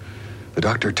 The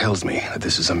Doctor tells me that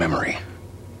this is a memory.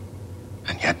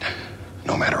 And yet,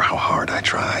 no matter how hard I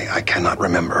try, I cannot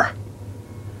remember.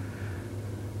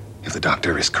 If the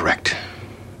Doctor is correct,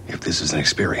 if this is an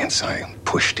experience I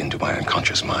pushed into my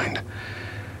unconscious mind,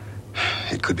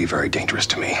 it could be very dangerous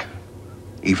to me,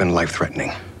 even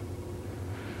life-threatening.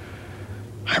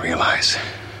 I realize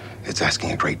it's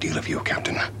asking a great deal of you,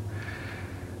 Captain.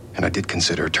 And I did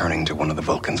consider turning to one of the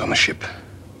Vulcans on the ship.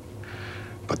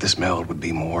 But this meld would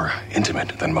be more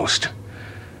intimate than most.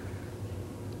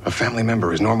 A family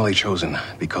member is normally chosen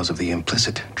because of the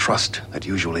implicit trust that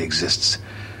usually exists.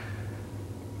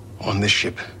 On this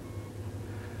ship,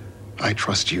 I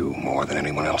trust you more than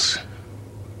anyone else.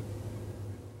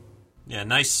 Yeah,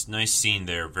 nice scene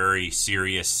there. Very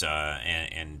serious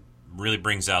and really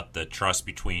brings out the trust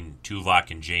between Tuvok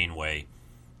and Janeway.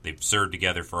 they've served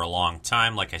together for a long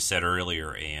time, like I said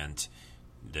earlier, and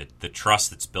the trust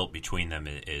that's built between them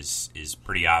is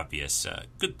pretty obvious.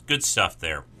 Good stuff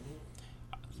there.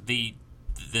 The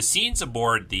scenes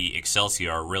aboard the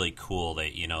Excelsior are really cool.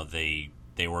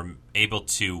 They were able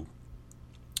to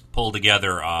pull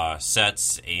together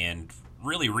sets and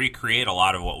really recreate a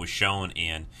lot of what was shown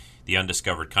in the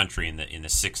Undiscovered Country in the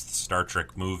sixth Star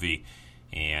Trek movie,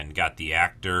 and got the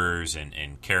actors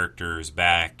and characters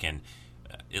back, and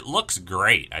it looks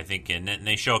great, I think. And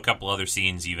they show a couple other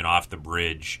scenes even off the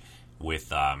bridge,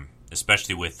 with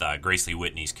especially with Grace Lee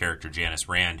Whitney's character Janice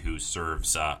Rand, who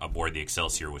serves aboard the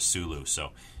Excelsior with Sulu.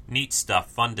 So neat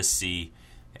stuff, fun to see,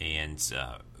 and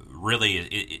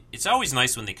really, it's always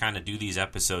nice when they kind of do these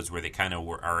episodes where they kind of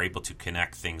are able to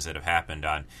connect things that have happened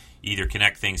on, either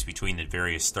connect things between the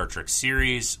various Star Trek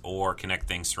series or connect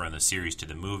things from the series to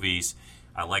the movies.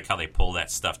 I like how they pull that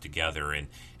stuff together. And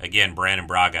again, Brannon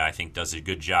Braga, I think, does a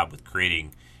good job with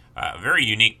creating a very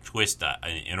unique twist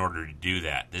in order to do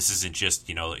that. This isn't just,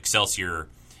 Excelsior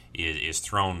is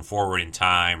thrown forward in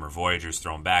time or Voyager's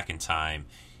thrown back in time.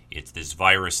 It's this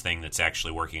virus thing that's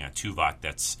actually working on Tuvok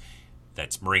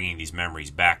that's bringing these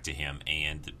memories back to him,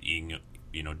 and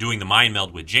doing the mind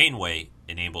meld with Janeway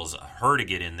enables her to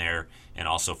get in there, and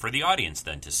also for the audience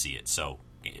then to see it. So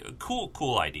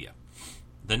cool idea.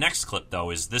 The next clip, though,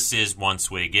 is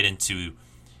once we get into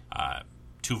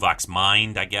Tuvok's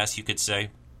mind, I guess you could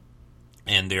say,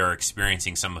 and they're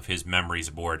experiencing some of his memories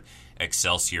aboard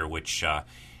Excelsior, which I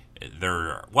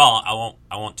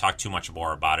won't talk too much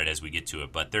more about it as we get to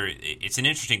it, but it's an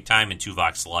interesting time in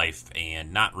Tuvok's life,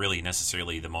 and not really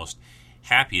necessarily the most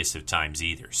happiest of times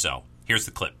either. So here's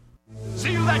the clip.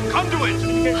 See you that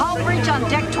conduit! Hull breach on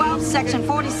deck 12, section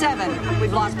 47.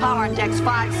 We've lost power on decks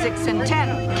 5, 6, and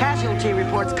 10. Casualty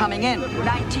reports coming in.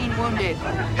 19 wounded.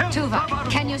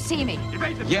 Tuvok, can you see me?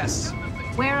 Yes.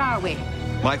 Where are we?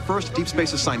 My first deep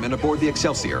space assignment aboard the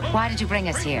Excelsior. Why did you bring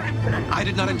us here? I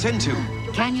did not intend to.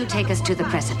 Can you take us to the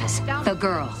precipice? The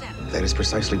girl. That is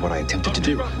precisely what I attempted to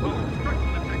do.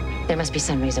 There must be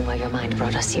some reason why your mind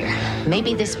brought us here.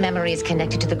 Maybe this memory is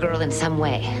connected to the girl in some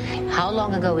way. How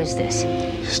long ago is this?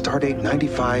 Stardate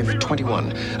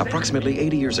 9521, approximately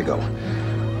 80 years ago.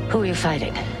 Who are you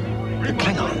fighting? The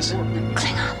Klingons.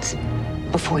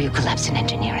 Klingons? Before you collapsed in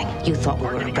engineering, you thought we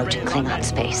were approaching Klingon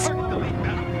space.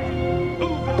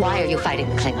 Why are you fighting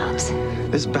the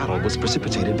Klingons? This battle was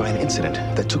precipitated by an incident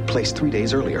that took place 3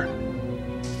 days earlier.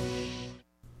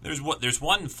 There's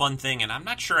one fun thing, and I'm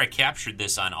not sure I captured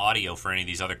this on audio for any of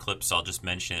these other clips, so I'll just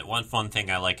mention it. One fun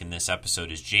thing I like in this episode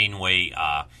is Janeway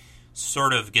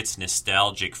sort of gets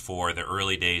nostalgic for the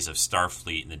early days of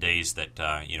Starfleet and the days that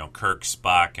Kirk,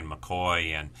 Spock, and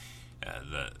McCoy, and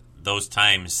those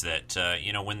times that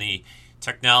when the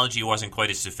technology wasn't quite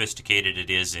as sophisticated it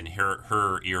is in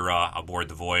her era aboard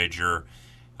the Voyager,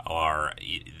 or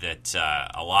that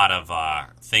a lot of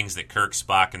things that Kirk,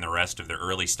 Spock, and the rest of the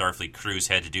early Starfleet crews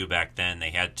had to do back then,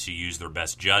 they had to use their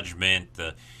best judgment.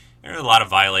 There were a lot of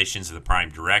violations of the Prime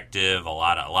Directive, a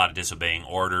lot of disobeying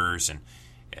orders, and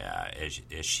as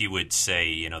she would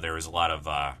say, there was a lot of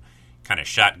kind of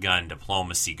shotgun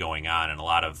diplomacy going on, and a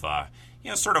lot of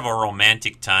sort of a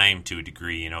romantic time to a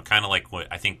degree. Kind of like what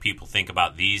I think people think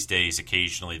about these days.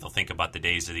 Occasionally, they'll think about the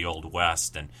days of the Old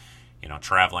West and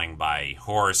traveling by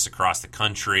horse across the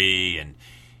country, and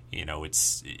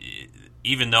it's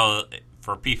even though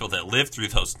for people that lived through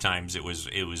those times, it was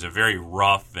a very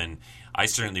rough, and I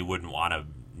certainly wouldn't want to.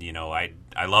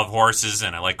 I love horses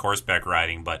and I like horseback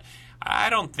riding, but I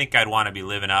don't think I'd want to be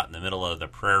living out in the middle of the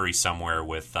prairie somewhere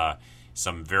with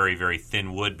some very, very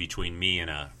thin wood between me and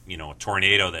a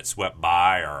tornado that swept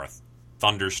by, or a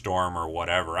thunderstorm or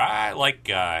whatever. I like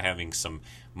having some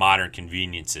modern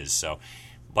conveniences. So.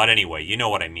 But anyway, you know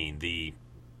what I mean.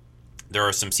 There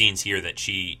are some scenes here that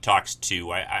she talks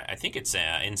to, I think it's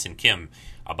Ensign Kim,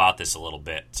 about this a little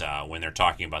bit when they're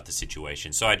talking about the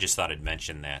situation. So I just thought I'd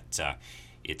mention that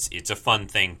it's a fun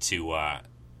thing to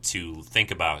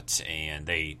think about, and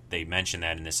they mention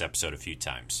that in this episode a few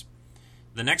times.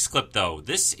 The next clip, though,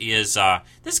 this is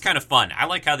kind of fun. I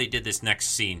like how they did this next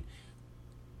scene.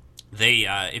 They,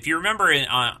 if you remember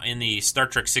in the Star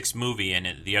Trek VI movie and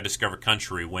in the Undiscovered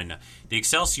Country, when the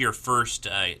Excelsior first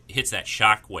hits that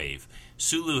shock wave,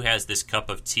 Sulu has this cup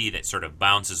of tea that sort of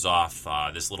bounces off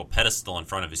this little pedestal in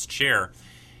front of his chair,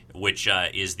 which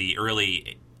is the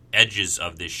early edges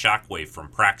of this shock wave from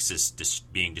Praxis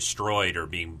being destroyed, or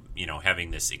being,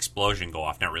 having this explosion go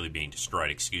off, not really being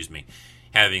destroyed,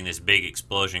 having this big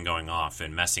explosion going off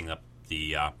and messing up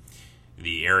the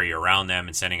the area around them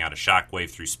and sending out a shockwave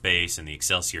through space, and the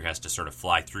Excelsior has to sort of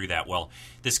fly through that. Well,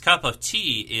 this cup of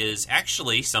tea is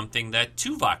actually something that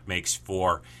Tuvok makes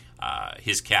for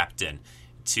his captain.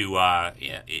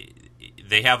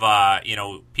 They have,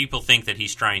 people think that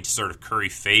he's trying to sort of curry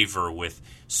favor with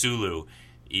Sulu,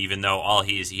 even though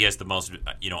he has the most,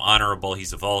 honorable.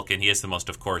 He's a Vulcan. He has the most,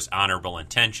 of course, honorable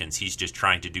intentions. He's just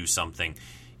trying to do something,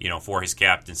 for his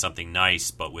captain, something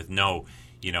nice, but with no,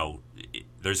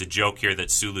 there's a joke here that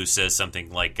Sulu says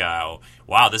something like,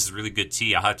 wow, this is really good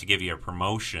tea. I'll have to give you a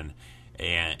promotion.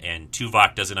 And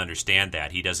Tuvok doesn't understand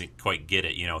that. He doesn't quite get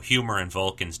it. Humor and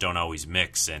Vulcans don't always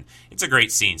mix. And it's a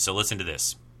great scene, so listen to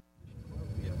this.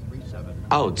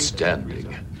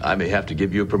 Outstanding. I may have to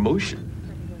give you a promotion.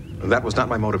 That was not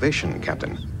my motivation,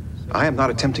 Captain. I am not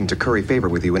attempting to curry favor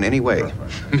with you in any way.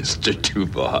 Mr.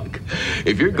 Tuvok,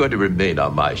 if you're going to remain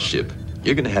on my ship,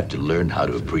 you're going to have to learn how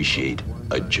to appreciate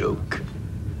a joke.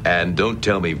 And don't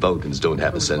tell me Vulcans don't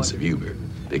have a sense of humor,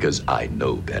 because I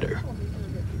know better.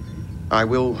 I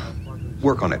will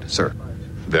work on it, sir.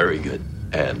 Very good.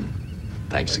 And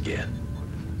thanks again.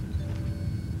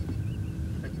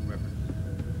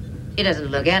 He doesn't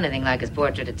look anything like his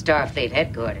portrait at Starfleet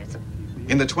headquarters.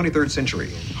 In the 23rd century,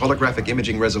 holographic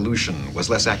imaging resolution was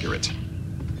less accurate.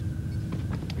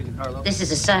 This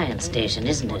is a science station,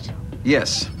 isn't it?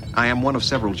 Yes, I am one of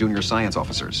several junior science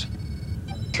officers.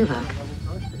 Tuvok,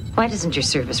 why doesn't your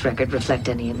service record reflect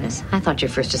any of this? I thought your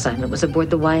first assignment was aboard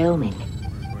the Wyoming.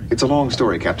 It's a long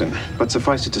story, Captain, but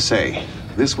suffice it to say,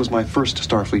 this was my first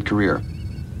Starfleet career.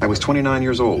 I was 29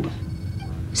 years old.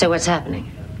 So what's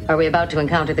happening? Are we about to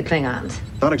encounter the Klingons?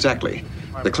 Not exactly.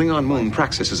 The Klingon moon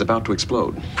Praxis is about to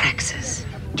explode. Praxis?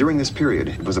 During this period,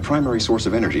 it was the primary source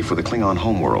of energy for the Klingon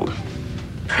homeworld.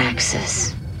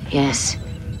 Praxis. Yes.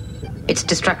 Its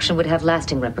destruction would have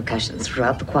lasting repercussions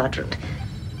throughout the quadrant.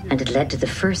 And it led to the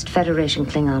first Federation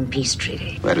Klingon peace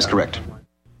treaty. That is correct.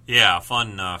 Yeah,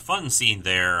 fun scene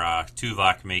there.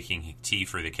 Tuvok making tea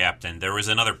for the captain. There was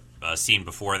another scene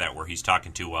before that where he's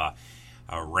talking to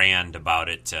Rand about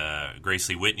it, Grace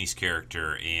Lee Whitney's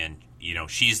character, and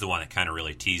she's the one that kind of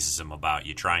really teases him about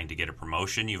you trying to get a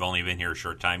promotion. You've only been here a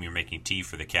short time. You're making tea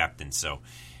for the captain, so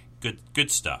good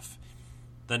stuff.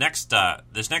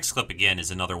 This next clip again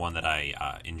is another one that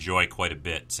I enjoy quite a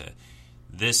bit.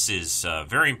 This is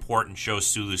very important. Shows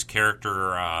Sulu's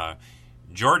character.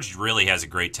 George really has a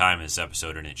great time in this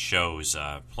episode, and it shows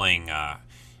playing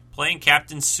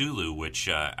Captain Sulu, which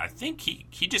I think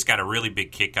he just got a really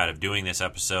big kick out of doing this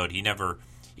episode. He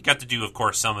got to do, of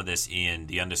course, some of this in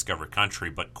The Undiscovered Country,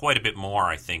 but quite a bit more,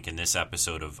 I think, in this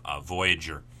episode of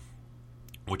Voyager,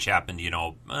 which happened,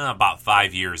 about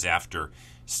 5 years after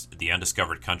The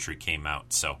Undiscovered Country came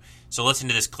out. So listen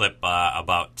to this clip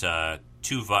about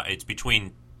Tuvok. It's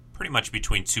pretty much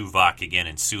between Tuvok again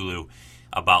and Sulu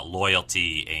about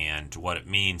loyalty and what it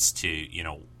means to,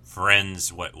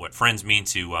 friends, what friends mean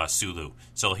to Sulu.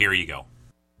 So here you go.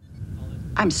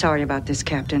 I'm sorry about this,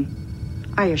 Captain.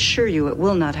 I assure you it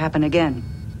will not happen again.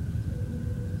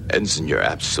 Ensign, you're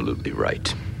absolutely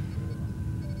right.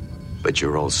 But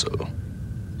you're also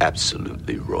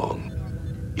absolutely wrong.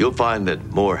 You'll find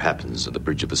that more happens on the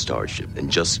bridge of a starship than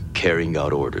just carrying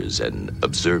out orders and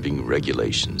observing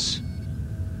regulations.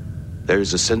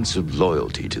 There's a sense of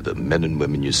loyalty to the men and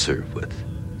women you serve with.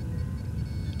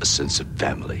 A sense of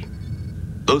family.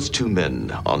 Those two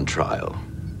men on trial,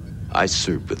 I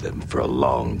served with them for a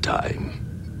long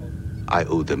time. I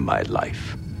owe them my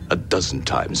life 12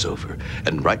 times over,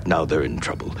 and right now they're in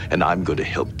trouble, and I'm going to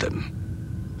help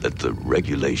them. Let the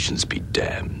regulations be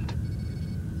damned.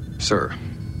 Sir,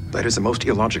 that is the most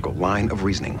illogical line of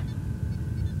reasoning.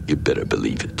 You better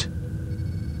believe it.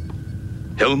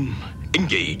 Helm,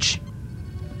 engage.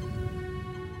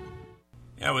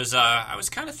 Yeah, I was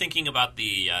kind of thinking about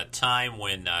the time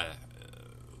when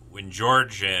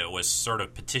George was sort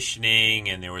of petitioning,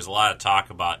 and there was a lot of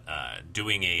talk about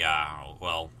doing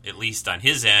at least on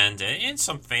his end and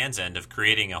some fans' end, of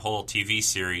creating a whole TV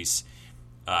series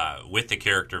with the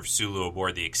character of Sulu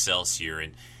aboard the Excelsior.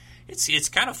 And it's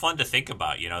kind of fun to think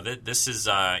about. This is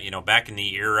back in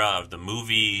the era of the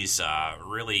movies.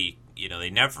 Really, they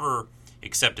never,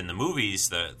 except in the movies,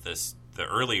 the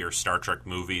earlier Star Trek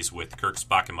movies with Kirk,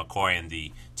 Spock, and McCoy and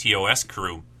the TOS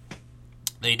crew,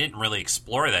 they didn't really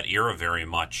explore that era very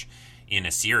much in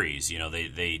a series.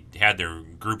 They had their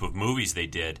group of movies they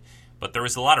did, but there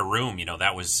was a lot of room.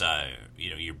 That was,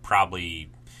 you're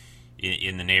probably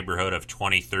in the neighborhood of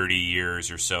 20, 30 years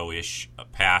or so-ish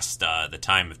past the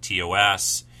time of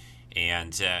TOS,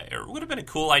 and it would have been a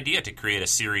cool idea to create a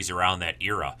series around that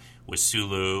era with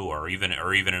Sulu or even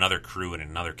another crew and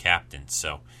another captain.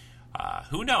 So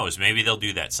who knows? Maybe they'll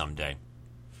do that someday.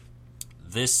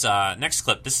 this next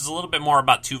clip, this is a little bit more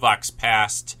about Tuvok's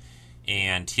past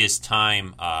and his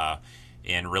time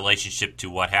in relationship to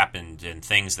what happened and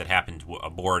things that happened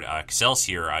aboard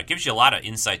Excelsior. It gives you a lot of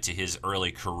insight to his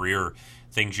early career,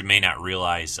 things you may not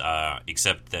realize,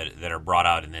 except that are brought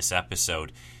out in this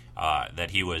episode. That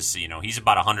he was, he's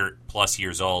about 100 plus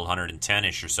years old,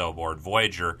 110-ish or so aboard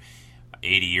Voyager.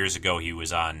 80 years ago, he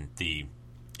was on the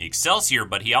Excelsior,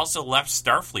 but he also left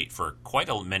Starfleet for quite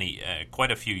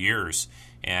a few years.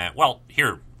 And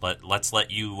let's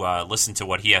let you listen to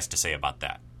what he has to say about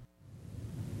that.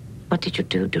 What did you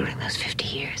do during those 50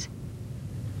 years?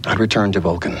 I returned to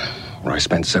Vulcan, where I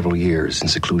spent several years in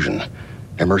seclusion,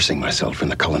 immersing myself in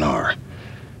the Kolinahr,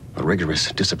 a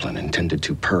rigorous discipline intended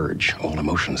to purge all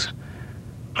emotions.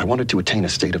 I wanted to attain a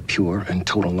state of pure and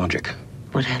total logic.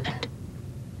 What happened?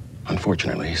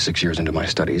 Unfortunately, 6 years into my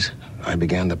studies, I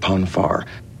began the Pon farr.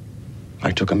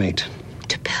 I took a mate.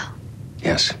 T'Pel?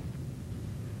 Yes.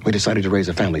 We decided to raise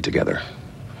a family together,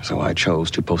 so I chose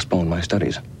to postpone my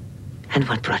studies. And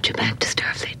what brought you back to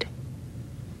Starfleet?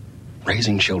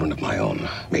 Raising children of my own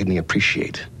made me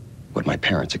appreciate what my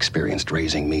parents experienced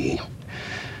raising me.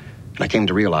 And I came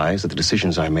to realize that the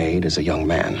decisions I made as a young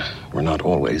man were not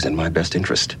always in my best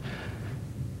interest.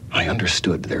 I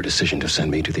understood their decision to send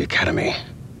me to the Academy,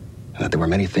 and that there were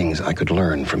many things I could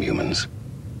learn from humans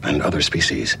and other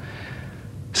species.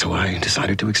 So I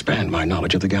decided to expand my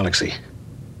knowledge of the galaxy.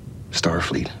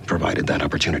 Starfleet provided that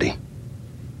opportunity.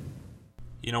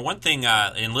 One thing,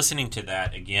 in listening to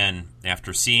that again,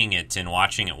 after seeing it and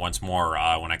watching it once more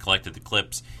when I collected the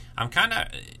clips,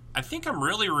 I think I'm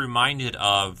really reminded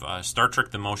of Star Trek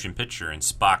The Motion Picture and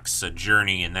Spock's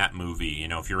journey in that movie.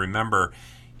 If you remember,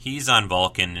 he's on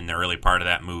Vulcan in the early part of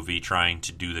that movie trying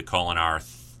to do the Kolinahr,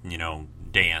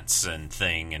 dance and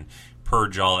thing and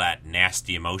purge all that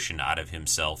nasty emotion out of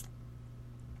himself.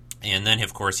 And then,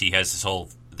 of course, he has this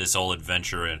whole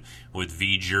adventure with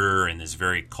V'Ger and this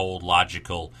very cold,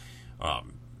 logical,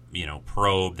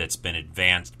 probe that's been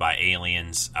advanced by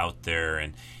aliens out there.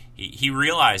 And he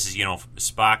realizes,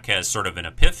 Spock has sort of an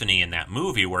epiphany in that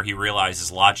movie where he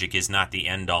realizes logic is not the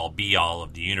end-all, be-all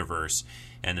of the universe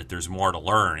and that there's more to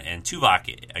learn. And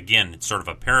Tuvok, again, it's sort of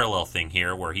a parallel thing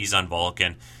here where he's on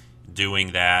Vulcan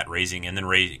doing that, raising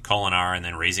Kolinahr and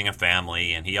then raising a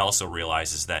family. And he also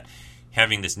realizes that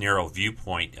having this narrow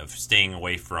viewpoint of staying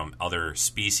away from other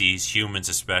species, humans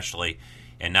especially,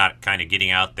 and not kind of getting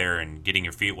out there and getting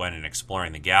your feet wet and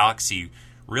exploring the galaxy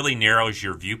really narrows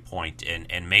your viewpoint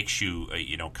and makes you,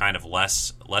 kind of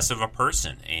less of a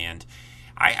person. And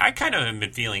I kind of have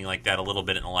been feeling like that a little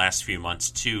bit in the last few months,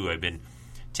 too. I've been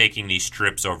taking these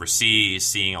trips overseas,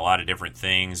 seeing a lot of different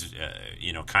things,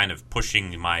 kind of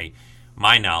pushing my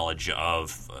knowledge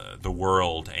of the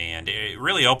world, and it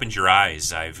really opens your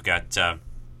eyes. I've got the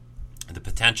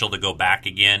potential to go back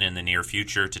again in the near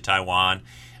future to Taiwan.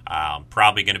 I'm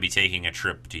probably going to be taking a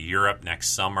trip to Europe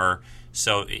next summer.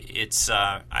 So it's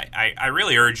I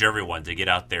really urge everyone to get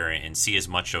out there and see as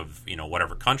much of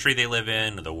whatever country they live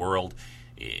in, the world.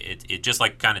 It just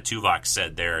like kind of Tuvok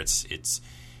said there.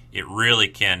 It really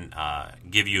can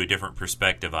give you a different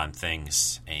perspective on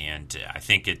things, and I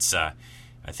think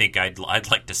I'd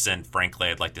like to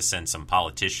send some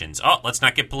politicians. Oh, let's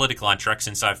not get political on Treks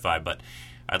in Sci-Fi, but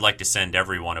I'd like to send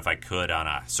everyone, if I could, on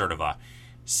a sort of a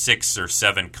 6 or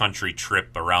 7 country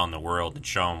trip around the world and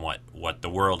show them what the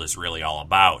world is really all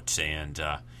about. And,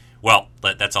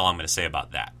 that's all I'm going to say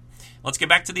about that. Let's get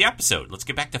back to the episode. Let's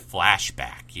get back to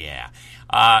Flashback, yeah.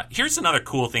 Here's another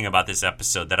cool thing about this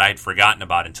episode that I had forgotten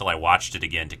about until I watched it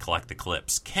again to collect the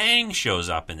clips. Kang shows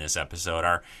up in this episode.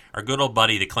 Our good old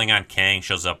buddy, the Klingon Kang,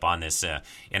 shows up on this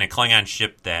in a Klingon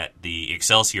ship that the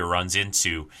Excelsior runs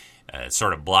into.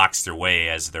 Sort of blocks their way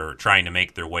as they're trying to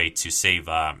make their way to save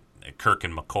Kirk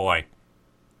and McCoy.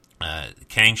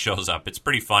 Kang shows up. It's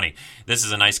pretty funny. This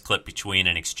is a nice clip between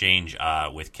an exchange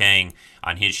with Kang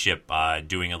on his ship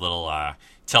doing a little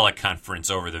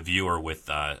teleconference over the viewer with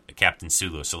Captain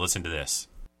Sulu. So listen to this.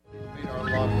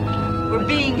 We're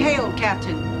being hailed,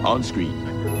 Captain. On screen.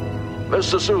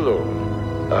 Mr.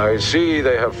 Sulu, I see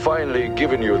they have finally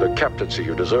given you the captaincy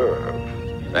you deserve.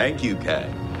 Thank you,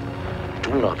 Kang.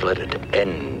 Do not let it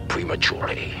end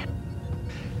prematurely.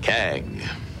 Kang,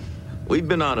 we've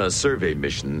been on a survey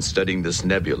mission studying this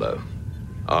nebula.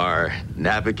 Our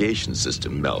navigation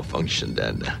system malfunctioned,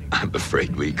 and I'm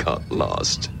afraid we got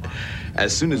lost.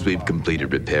 As soon as we've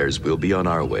completed repairs, we'll be on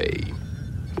our way.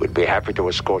 We'd be happy to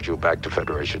escort you back to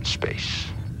Federation space.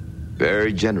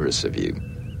 Very generous of you,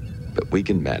 but we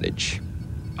can manage.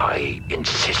 I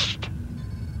insist.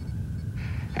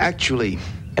 Actually,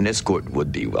 an escort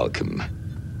would be welcome.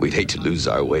 We'd hate to lose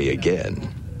our way again.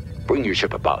 Bring your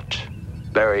ship about.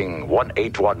 bearing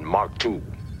 181 Mark II.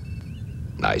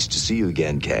 Nice to see you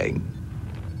again, Kang.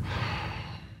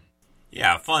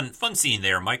 Yeah, fun scene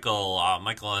there. Michael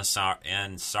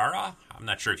Ansara. I'm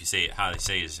not sure if you say it, how they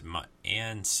say his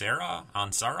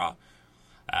Ansara.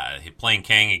 Playing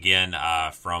Kang again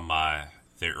from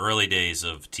the early days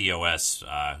of TOS,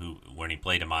 when he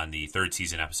played him on the third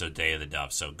season episode Day of the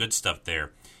Dove. So good stuff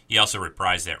there. He also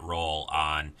reprised that role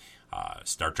on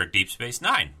Star Trek Deep Space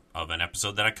Nine, of an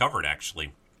episode that I covered,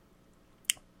 actually.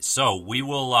 So we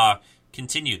will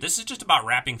continue. This is just about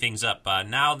wrapping things up.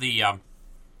 Now the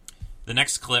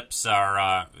next clips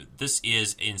are, this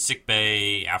is in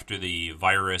sickbay after the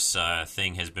virus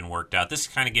thing has been worked out. This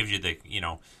kind of gives you the,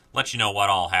 lets you know what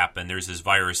all happened. There's this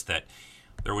virus that,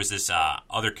 there was this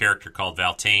other character called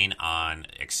Valtane on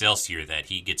Excelsior that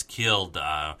he gets killed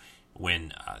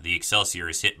when the Excelsior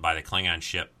is hit by the Klingon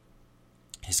ship.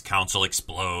 His console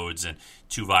explodes and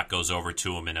Tuvok goes over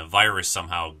to him, and a virus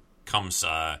somehow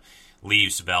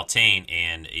leaves Valtane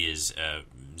and is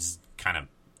kind of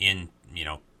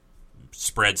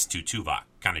spreads to Tuvok,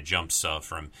 kind of jumps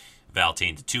from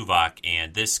Valtane to Tuvok,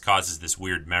 and this causes this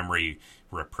weird memory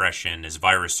repression. This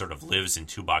virus sort of lives in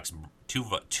Tuvok's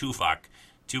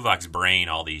brain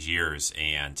all these years,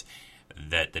 and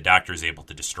that the Doctor is able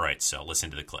to destroy it. So listen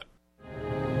to the clip.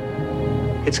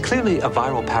 It's clearly a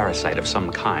viral parasite of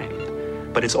some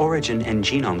kind, but its origin and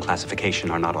genome classification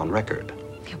are not on record.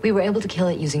 We were able to kill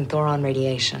it using thoron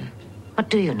radiation. What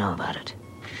do you know about it?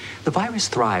 The virus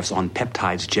thrives on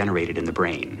peptides generated in the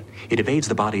brain. It evades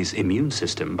the body's immune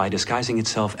system by disguising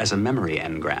itself as a memory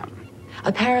engram.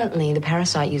 Apparently, the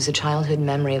parasite used a childhood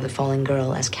memory of the fallen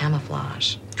girl as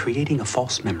camouflage. Creating a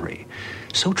false memory,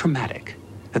 so traumatic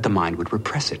that the mind would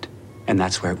repress it. And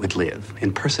that's where it would live,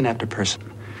 in person after person,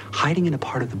 hiding in a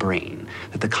part of the brain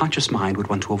that the conscious mind would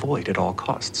want to avoid at all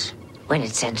costs. When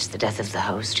it sensed the death of the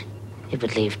host, it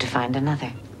would leave to find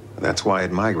another. That's why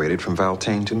it migrated from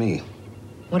Valtane to me.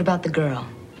 What about the girl?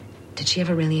 Did she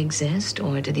ever really exist,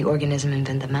 or did the organism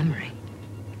invent the memory?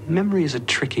 Memory is a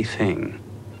tricky thing.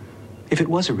 If it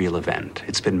was a real event,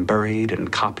 it's been buried and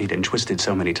copied and twisted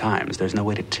so many times, there's no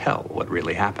way to tell what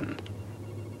really happened.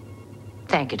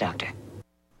 Thank you, Doctor.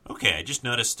 Okay, I just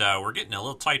noticed we're getting a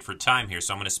little tight for time here,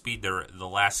 so I'm going to speed the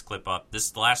last clip up.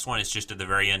 The last one is just at the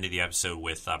very end of the episode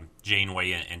with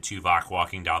Janeway and Tuvok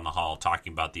walking down the hall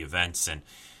talking about the events and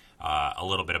a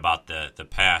little bit about the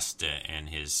past and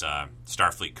his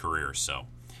Starfleet career. So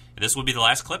this will be the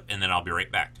last clip, and then I'll be right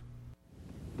back.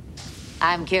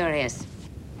 I'm curious.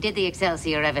 Did the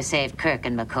Excelsior ever save Kirk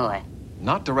and McCoy?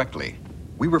 Not directly.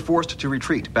 We were forced to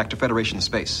retreat back to Federation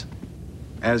space.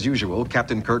 As usual,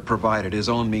 Captain Kirk provided his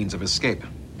own means of escape.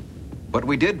 But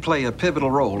we did play a pivotal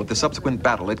role at the subsequent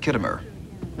battle at Khitomer.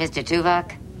 Mr.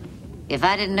 Tuvok, if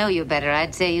I didn't know you better,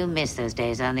 I'd say you missed those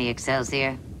days on the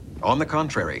Excelsior. On the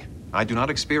contrary, I do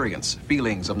not experience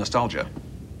feelings of nostalgia.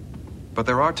 But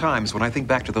there are times when I think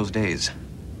back to those days,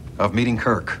 of meeting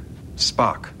Kirk,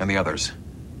 Spock, and the others.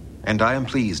 And I am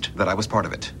pleased that I was part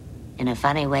of it. In a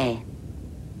funny way,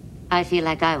 I feel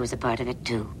like I was a part of it,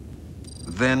 too.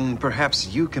 Then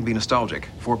perhaps you can be nostalgic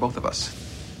for both of us.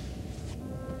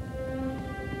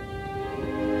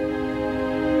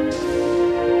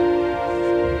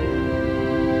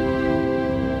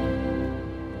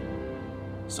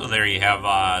 So there you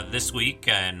have this week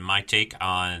and my take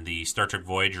on the Star Trek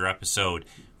Voyager episode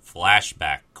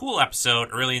Flashback. Cool episode,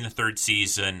 early in the third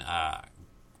season.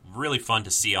 Really fun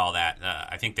to see all that.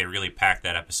 I think they really packed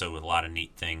that episode with a lot of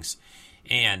neat things.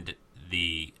 And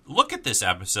the look at this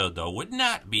episode, though, would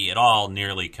not be at all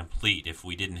nearly complete if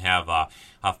we didn't have a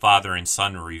father and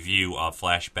son review of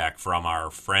Flashback from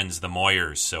our friends the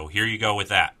Moyers. So here you go with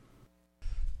that.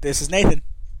 This is Nathan.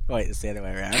 Wait, it's the other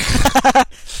way around.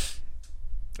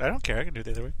 I don't care. I can do it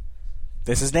the other way.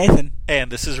 This is Nathan.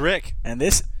 And this is Rick. And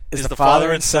this is the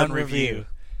Father and Son Review.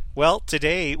 Well,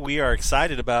 today we are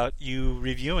excited about you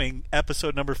reviewing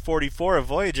episode number 44 of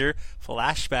Voyager,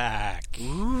 Flashback.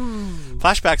 Ooh.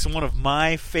 Flashback's one of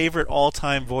my favorite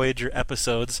all-time Voyager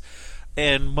episodes,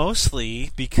 and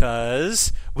mostly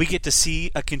because we get to see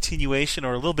a continuation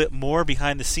or a little bit more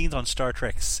behind the scenes on Star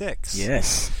Trek VI.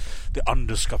 Yes. The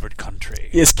Undiscovered Country.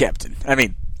 Yes, Captain. I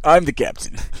mean, I'm the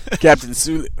Captain. Captain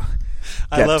Sulu.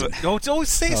 I love it.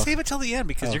 Save it till the end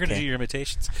because you're going to do your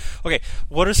imitations. Okay,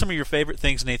 what are some of your favorite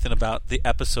things, Nathan, about the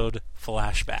episode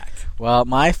Flashback? Well,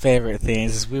 my favorite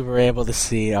things is we were able to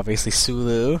see, obviously,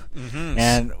 Sulu,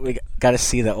 and we got to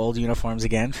see the old uniforms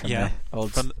again from the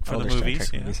old from the movies.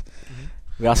 Star Trek movies. Mm-hmm.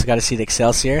 We also got to see the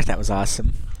Excelsior. That was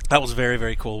awesome. That was very,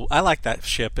 very cool. I liked that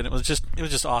ship, and it was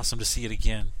just awesome to see it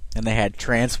again. And they had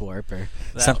Transwarp or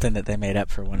something that they made up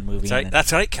for one movie.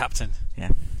 That's right, Captain.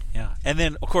 Yeah. Yeah. And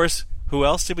then, of course, who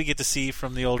else did we get to see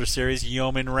from the older series?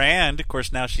 Yeoman Rand. Of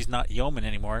course, now she's not Yeoman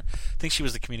anymore. I think she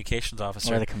was the communications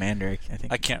officer. Or the commander, I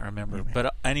think. I can't remember.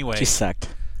 But anyway. She sucked.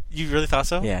 You really thought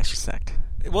so? Yeah, she sucked.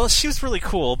 Well, she was really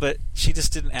cool, but she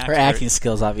just didn't act. Her acting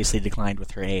skills obviously declined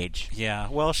with her age. Yeah.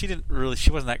 Well, she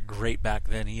wasn't that great back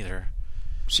then either.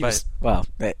 She was. Well,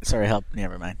 sorry, help.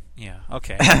 Never mind. Yeah.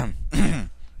 Okay.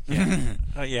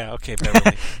 Yeah. Okay,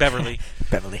 Beverly.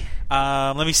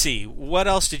 Let me see. What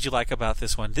else did you like about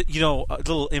this one? A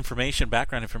little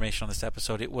background information on this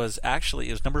episode. It was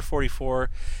number 44,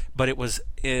 but it was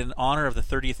in honor of the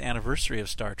 30th anniversary of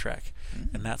Star Trek,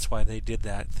 and that's why they did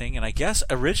that thing. And I guess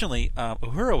originally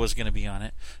Uhura was going to be on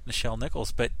it, Nichelle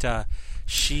Nichols, but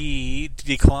she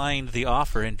declined the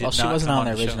offer and did not. Well, she wasn't come on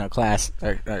the original show. class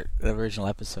or the original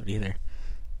episode either.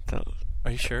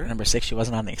 Are you sure? Number 6, she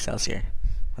wasn't on the Excelsior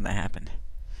when that happened.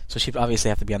 So she'd obviously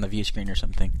have to be on the view screen or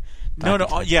something.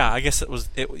 I guess it was.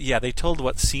 They told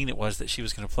what scene it was that she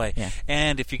was going to play. Yeah.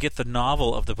 And if you get the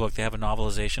novel of the book, they have a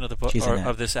novelization of the book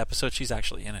of this episode. She's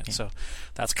actually in it, so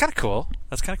that's kind of cool.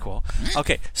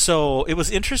 Okay, so it was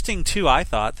interesting too. I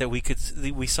thought that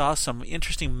we saw some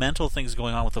interesting mental things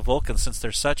going on with the Vulcans, since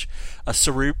they're such a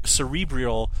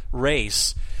cerebral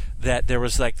race. That there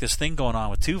was like this thing going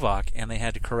on with Tuvok, and they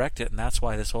had to correct it, and that's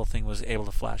why this whole thing was able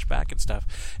to flash back and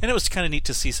stuff. And it was kind of neat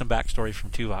to see some backstory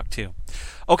from Tuvok too.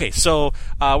 Okay, so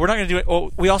we're not going to do it.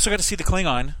 Oh, we also got to see the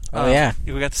Klingon.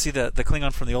 We got to see the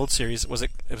Klingon from the old series. Was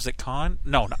it Khan?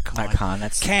 No, not Khan. Not Khan.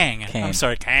 That's Kang. I'm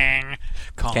sorry, Kang.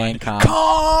 Khan.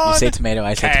 Khan. You say tomato,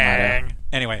 I say Kang. tomato.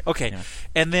 Anyway, okay. Yeah.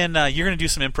 And then you're going to do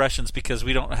some impressions because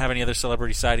we don't have any other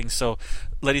celebrity sightings. So,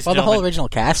 ladies and gentlemen. Well, the whole original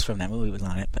cast from that movie was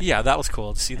on it. But yeah, that was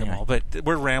cool to see them all. But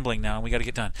we're rambling now, and we got to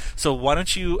get done. So, why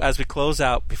don't you, as we close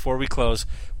out, before we close,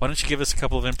 why don't you give us a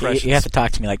couple of impressions? You have to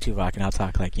talk to me like Tuvok, and I'll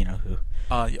talk like who.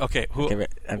 Okay, who? Okay,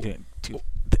 I'm doing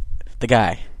the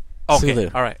guy. Okay, Sulu.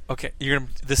 All right. Okay,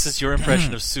 this is your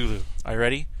impression of Sulu. Are you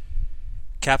ready?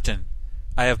 Captain,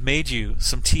 I have made you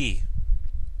some tea.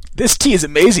 This tea is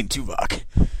amazing, Tuvok.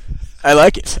 I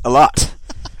like it a lot.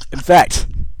 In fact,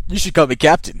 you should call me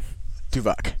Captain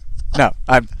Tuvok. No,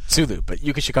 I'm Sulu, but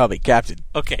you should call me Captain.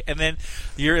 Okay, and then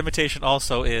your imitation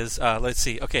also is, let's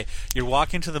see. Okay, you're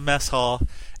walking to the mess hall,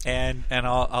 and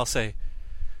I'll say,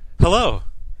 hello.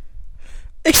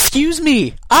 Excuse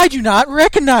me, I do not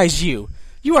recognize you.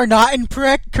 You are not in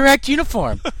correct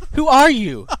uniform. Who are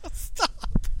you? Oh, stop.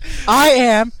 I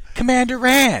am Commander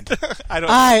Rand.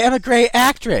 I am a great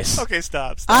actress. Okay,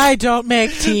 stop. I don't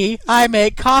make tea. I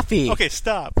make coffee. Okay,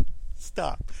 stop.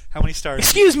 How many stars?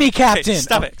 Excuse me, Captain. Okay,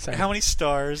 stop it. Sorry. How many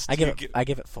stars? I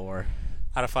give it 4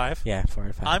 out of 5. Yeah, 4 out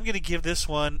of 5. I'm going to give this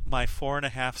one my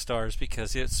 4.5 stars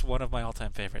because it's one of my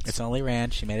all-time favorites. It's only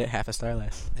Rand. She made it half a star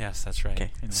less. Yes, that's right.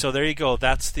 Okay, anyway. So there you go.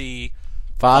 That's the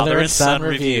Father and Son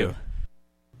review.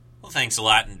 Well, thanks a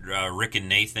lot, Rick and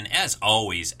Nathan. As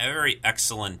always, a very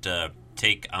excellent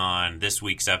take on this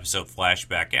week's episode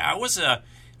flashback. Yeah,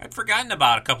 I'd forgotten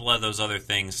about a couple of those other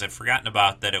things. I'd forgotten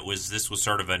about that this was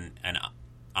sort of an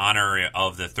honor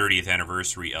of the 30th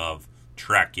anniversary of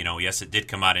Trek. Yes, it did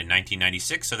come out in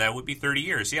 1996, so that would be 30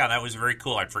 years. Yeah, that was very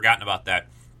cool. I'd forgotten about that.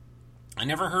 I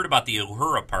never heard about the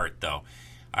Uhura part, though.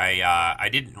 I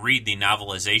didn't read the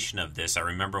novelization of this. I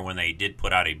remember when they did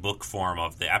put out a book form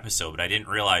of the episode, but I didn't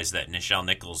realize that Nichelle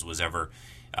Nichols was ever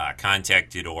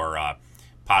contacted or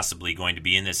possibly going to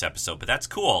be in this episode. But that's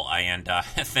cool, and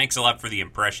thanks a lot for the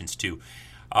impressions, too.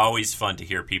 Always fun to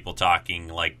hear people talking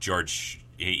like George.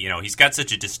 He's got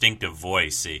such a distinctive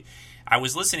voice. I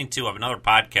was listening to another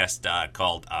podcast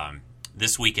called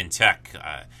This Week in Tech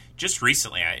just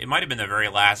recently. It might have been the very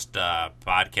last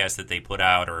podcast that they put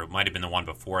out, or it might have been the one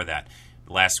before that,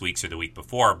 last week's or the week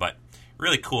before, but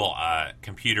really cool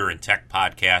computer and tech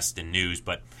podcast and news.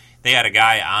 But they had a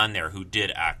guy on there who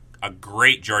did a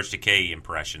great George Takei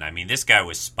impression. I mean, this guy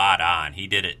was spot on. He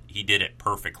did it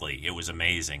perfectly. It was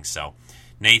amazing. So,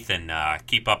 Nathan,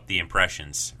 keep up the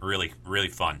impressions. Really, really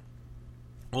fun.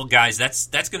 Well, guys, that's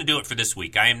going to do it for this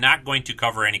week. I am not going to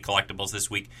cover any collectibles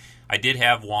this week. I do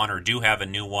have a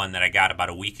new one that I got about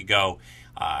a week ago.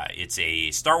 It's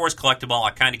a Star Wars collectible.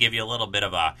 I'll kind of give you a little bit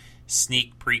of a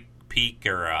sneak peek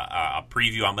or a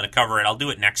preview. I'm going to cover it. I'll do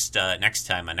it next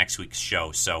time on next week's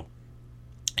show. So,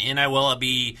 and I will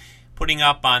be putting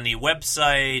up on the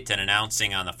website and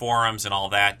announcing on the forums and all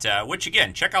that, which,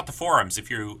 again, check out the forums.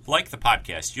 If you like the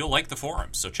podcast, you'll like the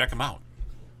forums, so check them out.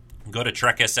 Go to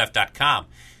treksf.com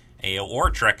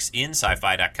or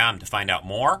treksinsci-fi.com to find out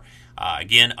more.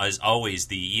 Again, as always,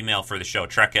 the email for the show,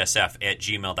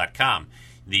 treksf@gmail.com.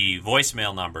 The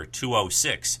voicemail number,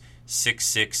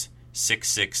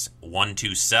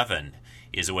 206-666-127.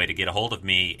 is a way to get a hold of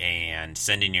me and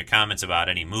send in your comments about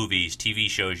any movies, TV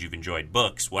shows you've enjoyed,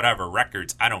 books, whatever,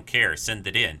 records. I don't care. Send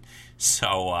it in.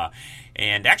 So,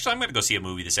 and actually, I'm going to go see a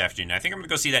movie this afternoon. I think I'm going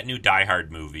to go see that new Die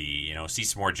Hard movie. See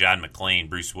some more John McClane,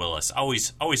 Bruce Willis.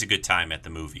 Always a good time at the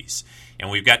movies. And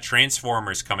we've got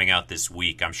Transformers coming out this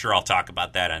week. I'm sure I'll talk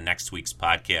about that on next week's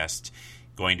podcast.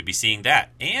 Going to be seeing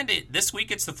that. And this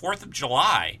week it's the 4th of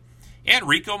July. And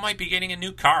Rico might be getting a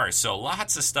new car. So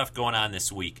lots of stuff going on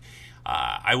this week.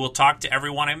 I will talk to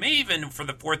everyone. I may even, for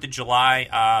the 4th of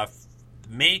July,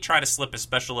 may try to slip a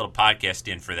special little podcast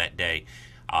in for that day.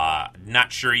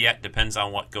 Not sure yet. Depends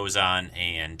on what goes on.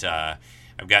 And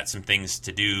I've got some things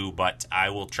to do, but I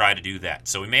will try to do that.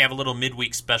 So we may have a little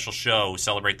midweek special show,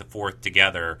 celebrate the 4th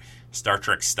together, Star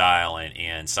Trek style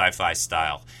and sci-fi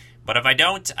style. But if I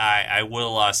don't, I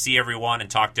will see everyone and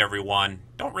talk to everyone.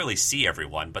 Don't really see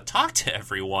everyone, but talk to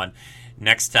everyone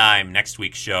next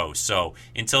week's show. So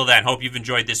until then, hope you've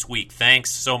enjoyed this week. Thanks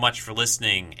so much for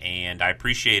listening, and I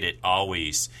appreciate it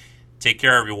always. Take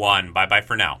care, everyone. Bye-bye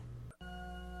for now.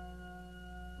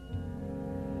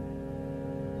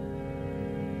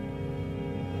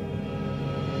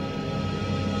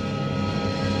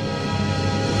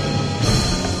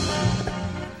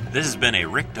 This has been a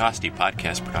Rick Dostey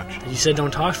podcast production. You said don't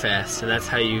talk fast, so that's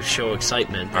how you show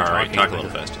excitement. All right, talk a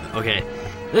little faster. Okay.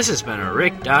 This has been a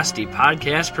Rick Dostey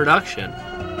podcast production.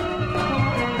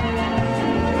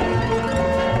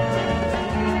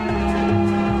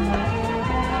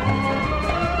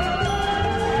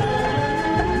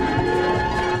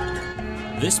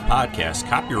 This podcast,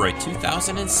 copyright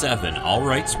 2007, all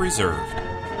rights reserved.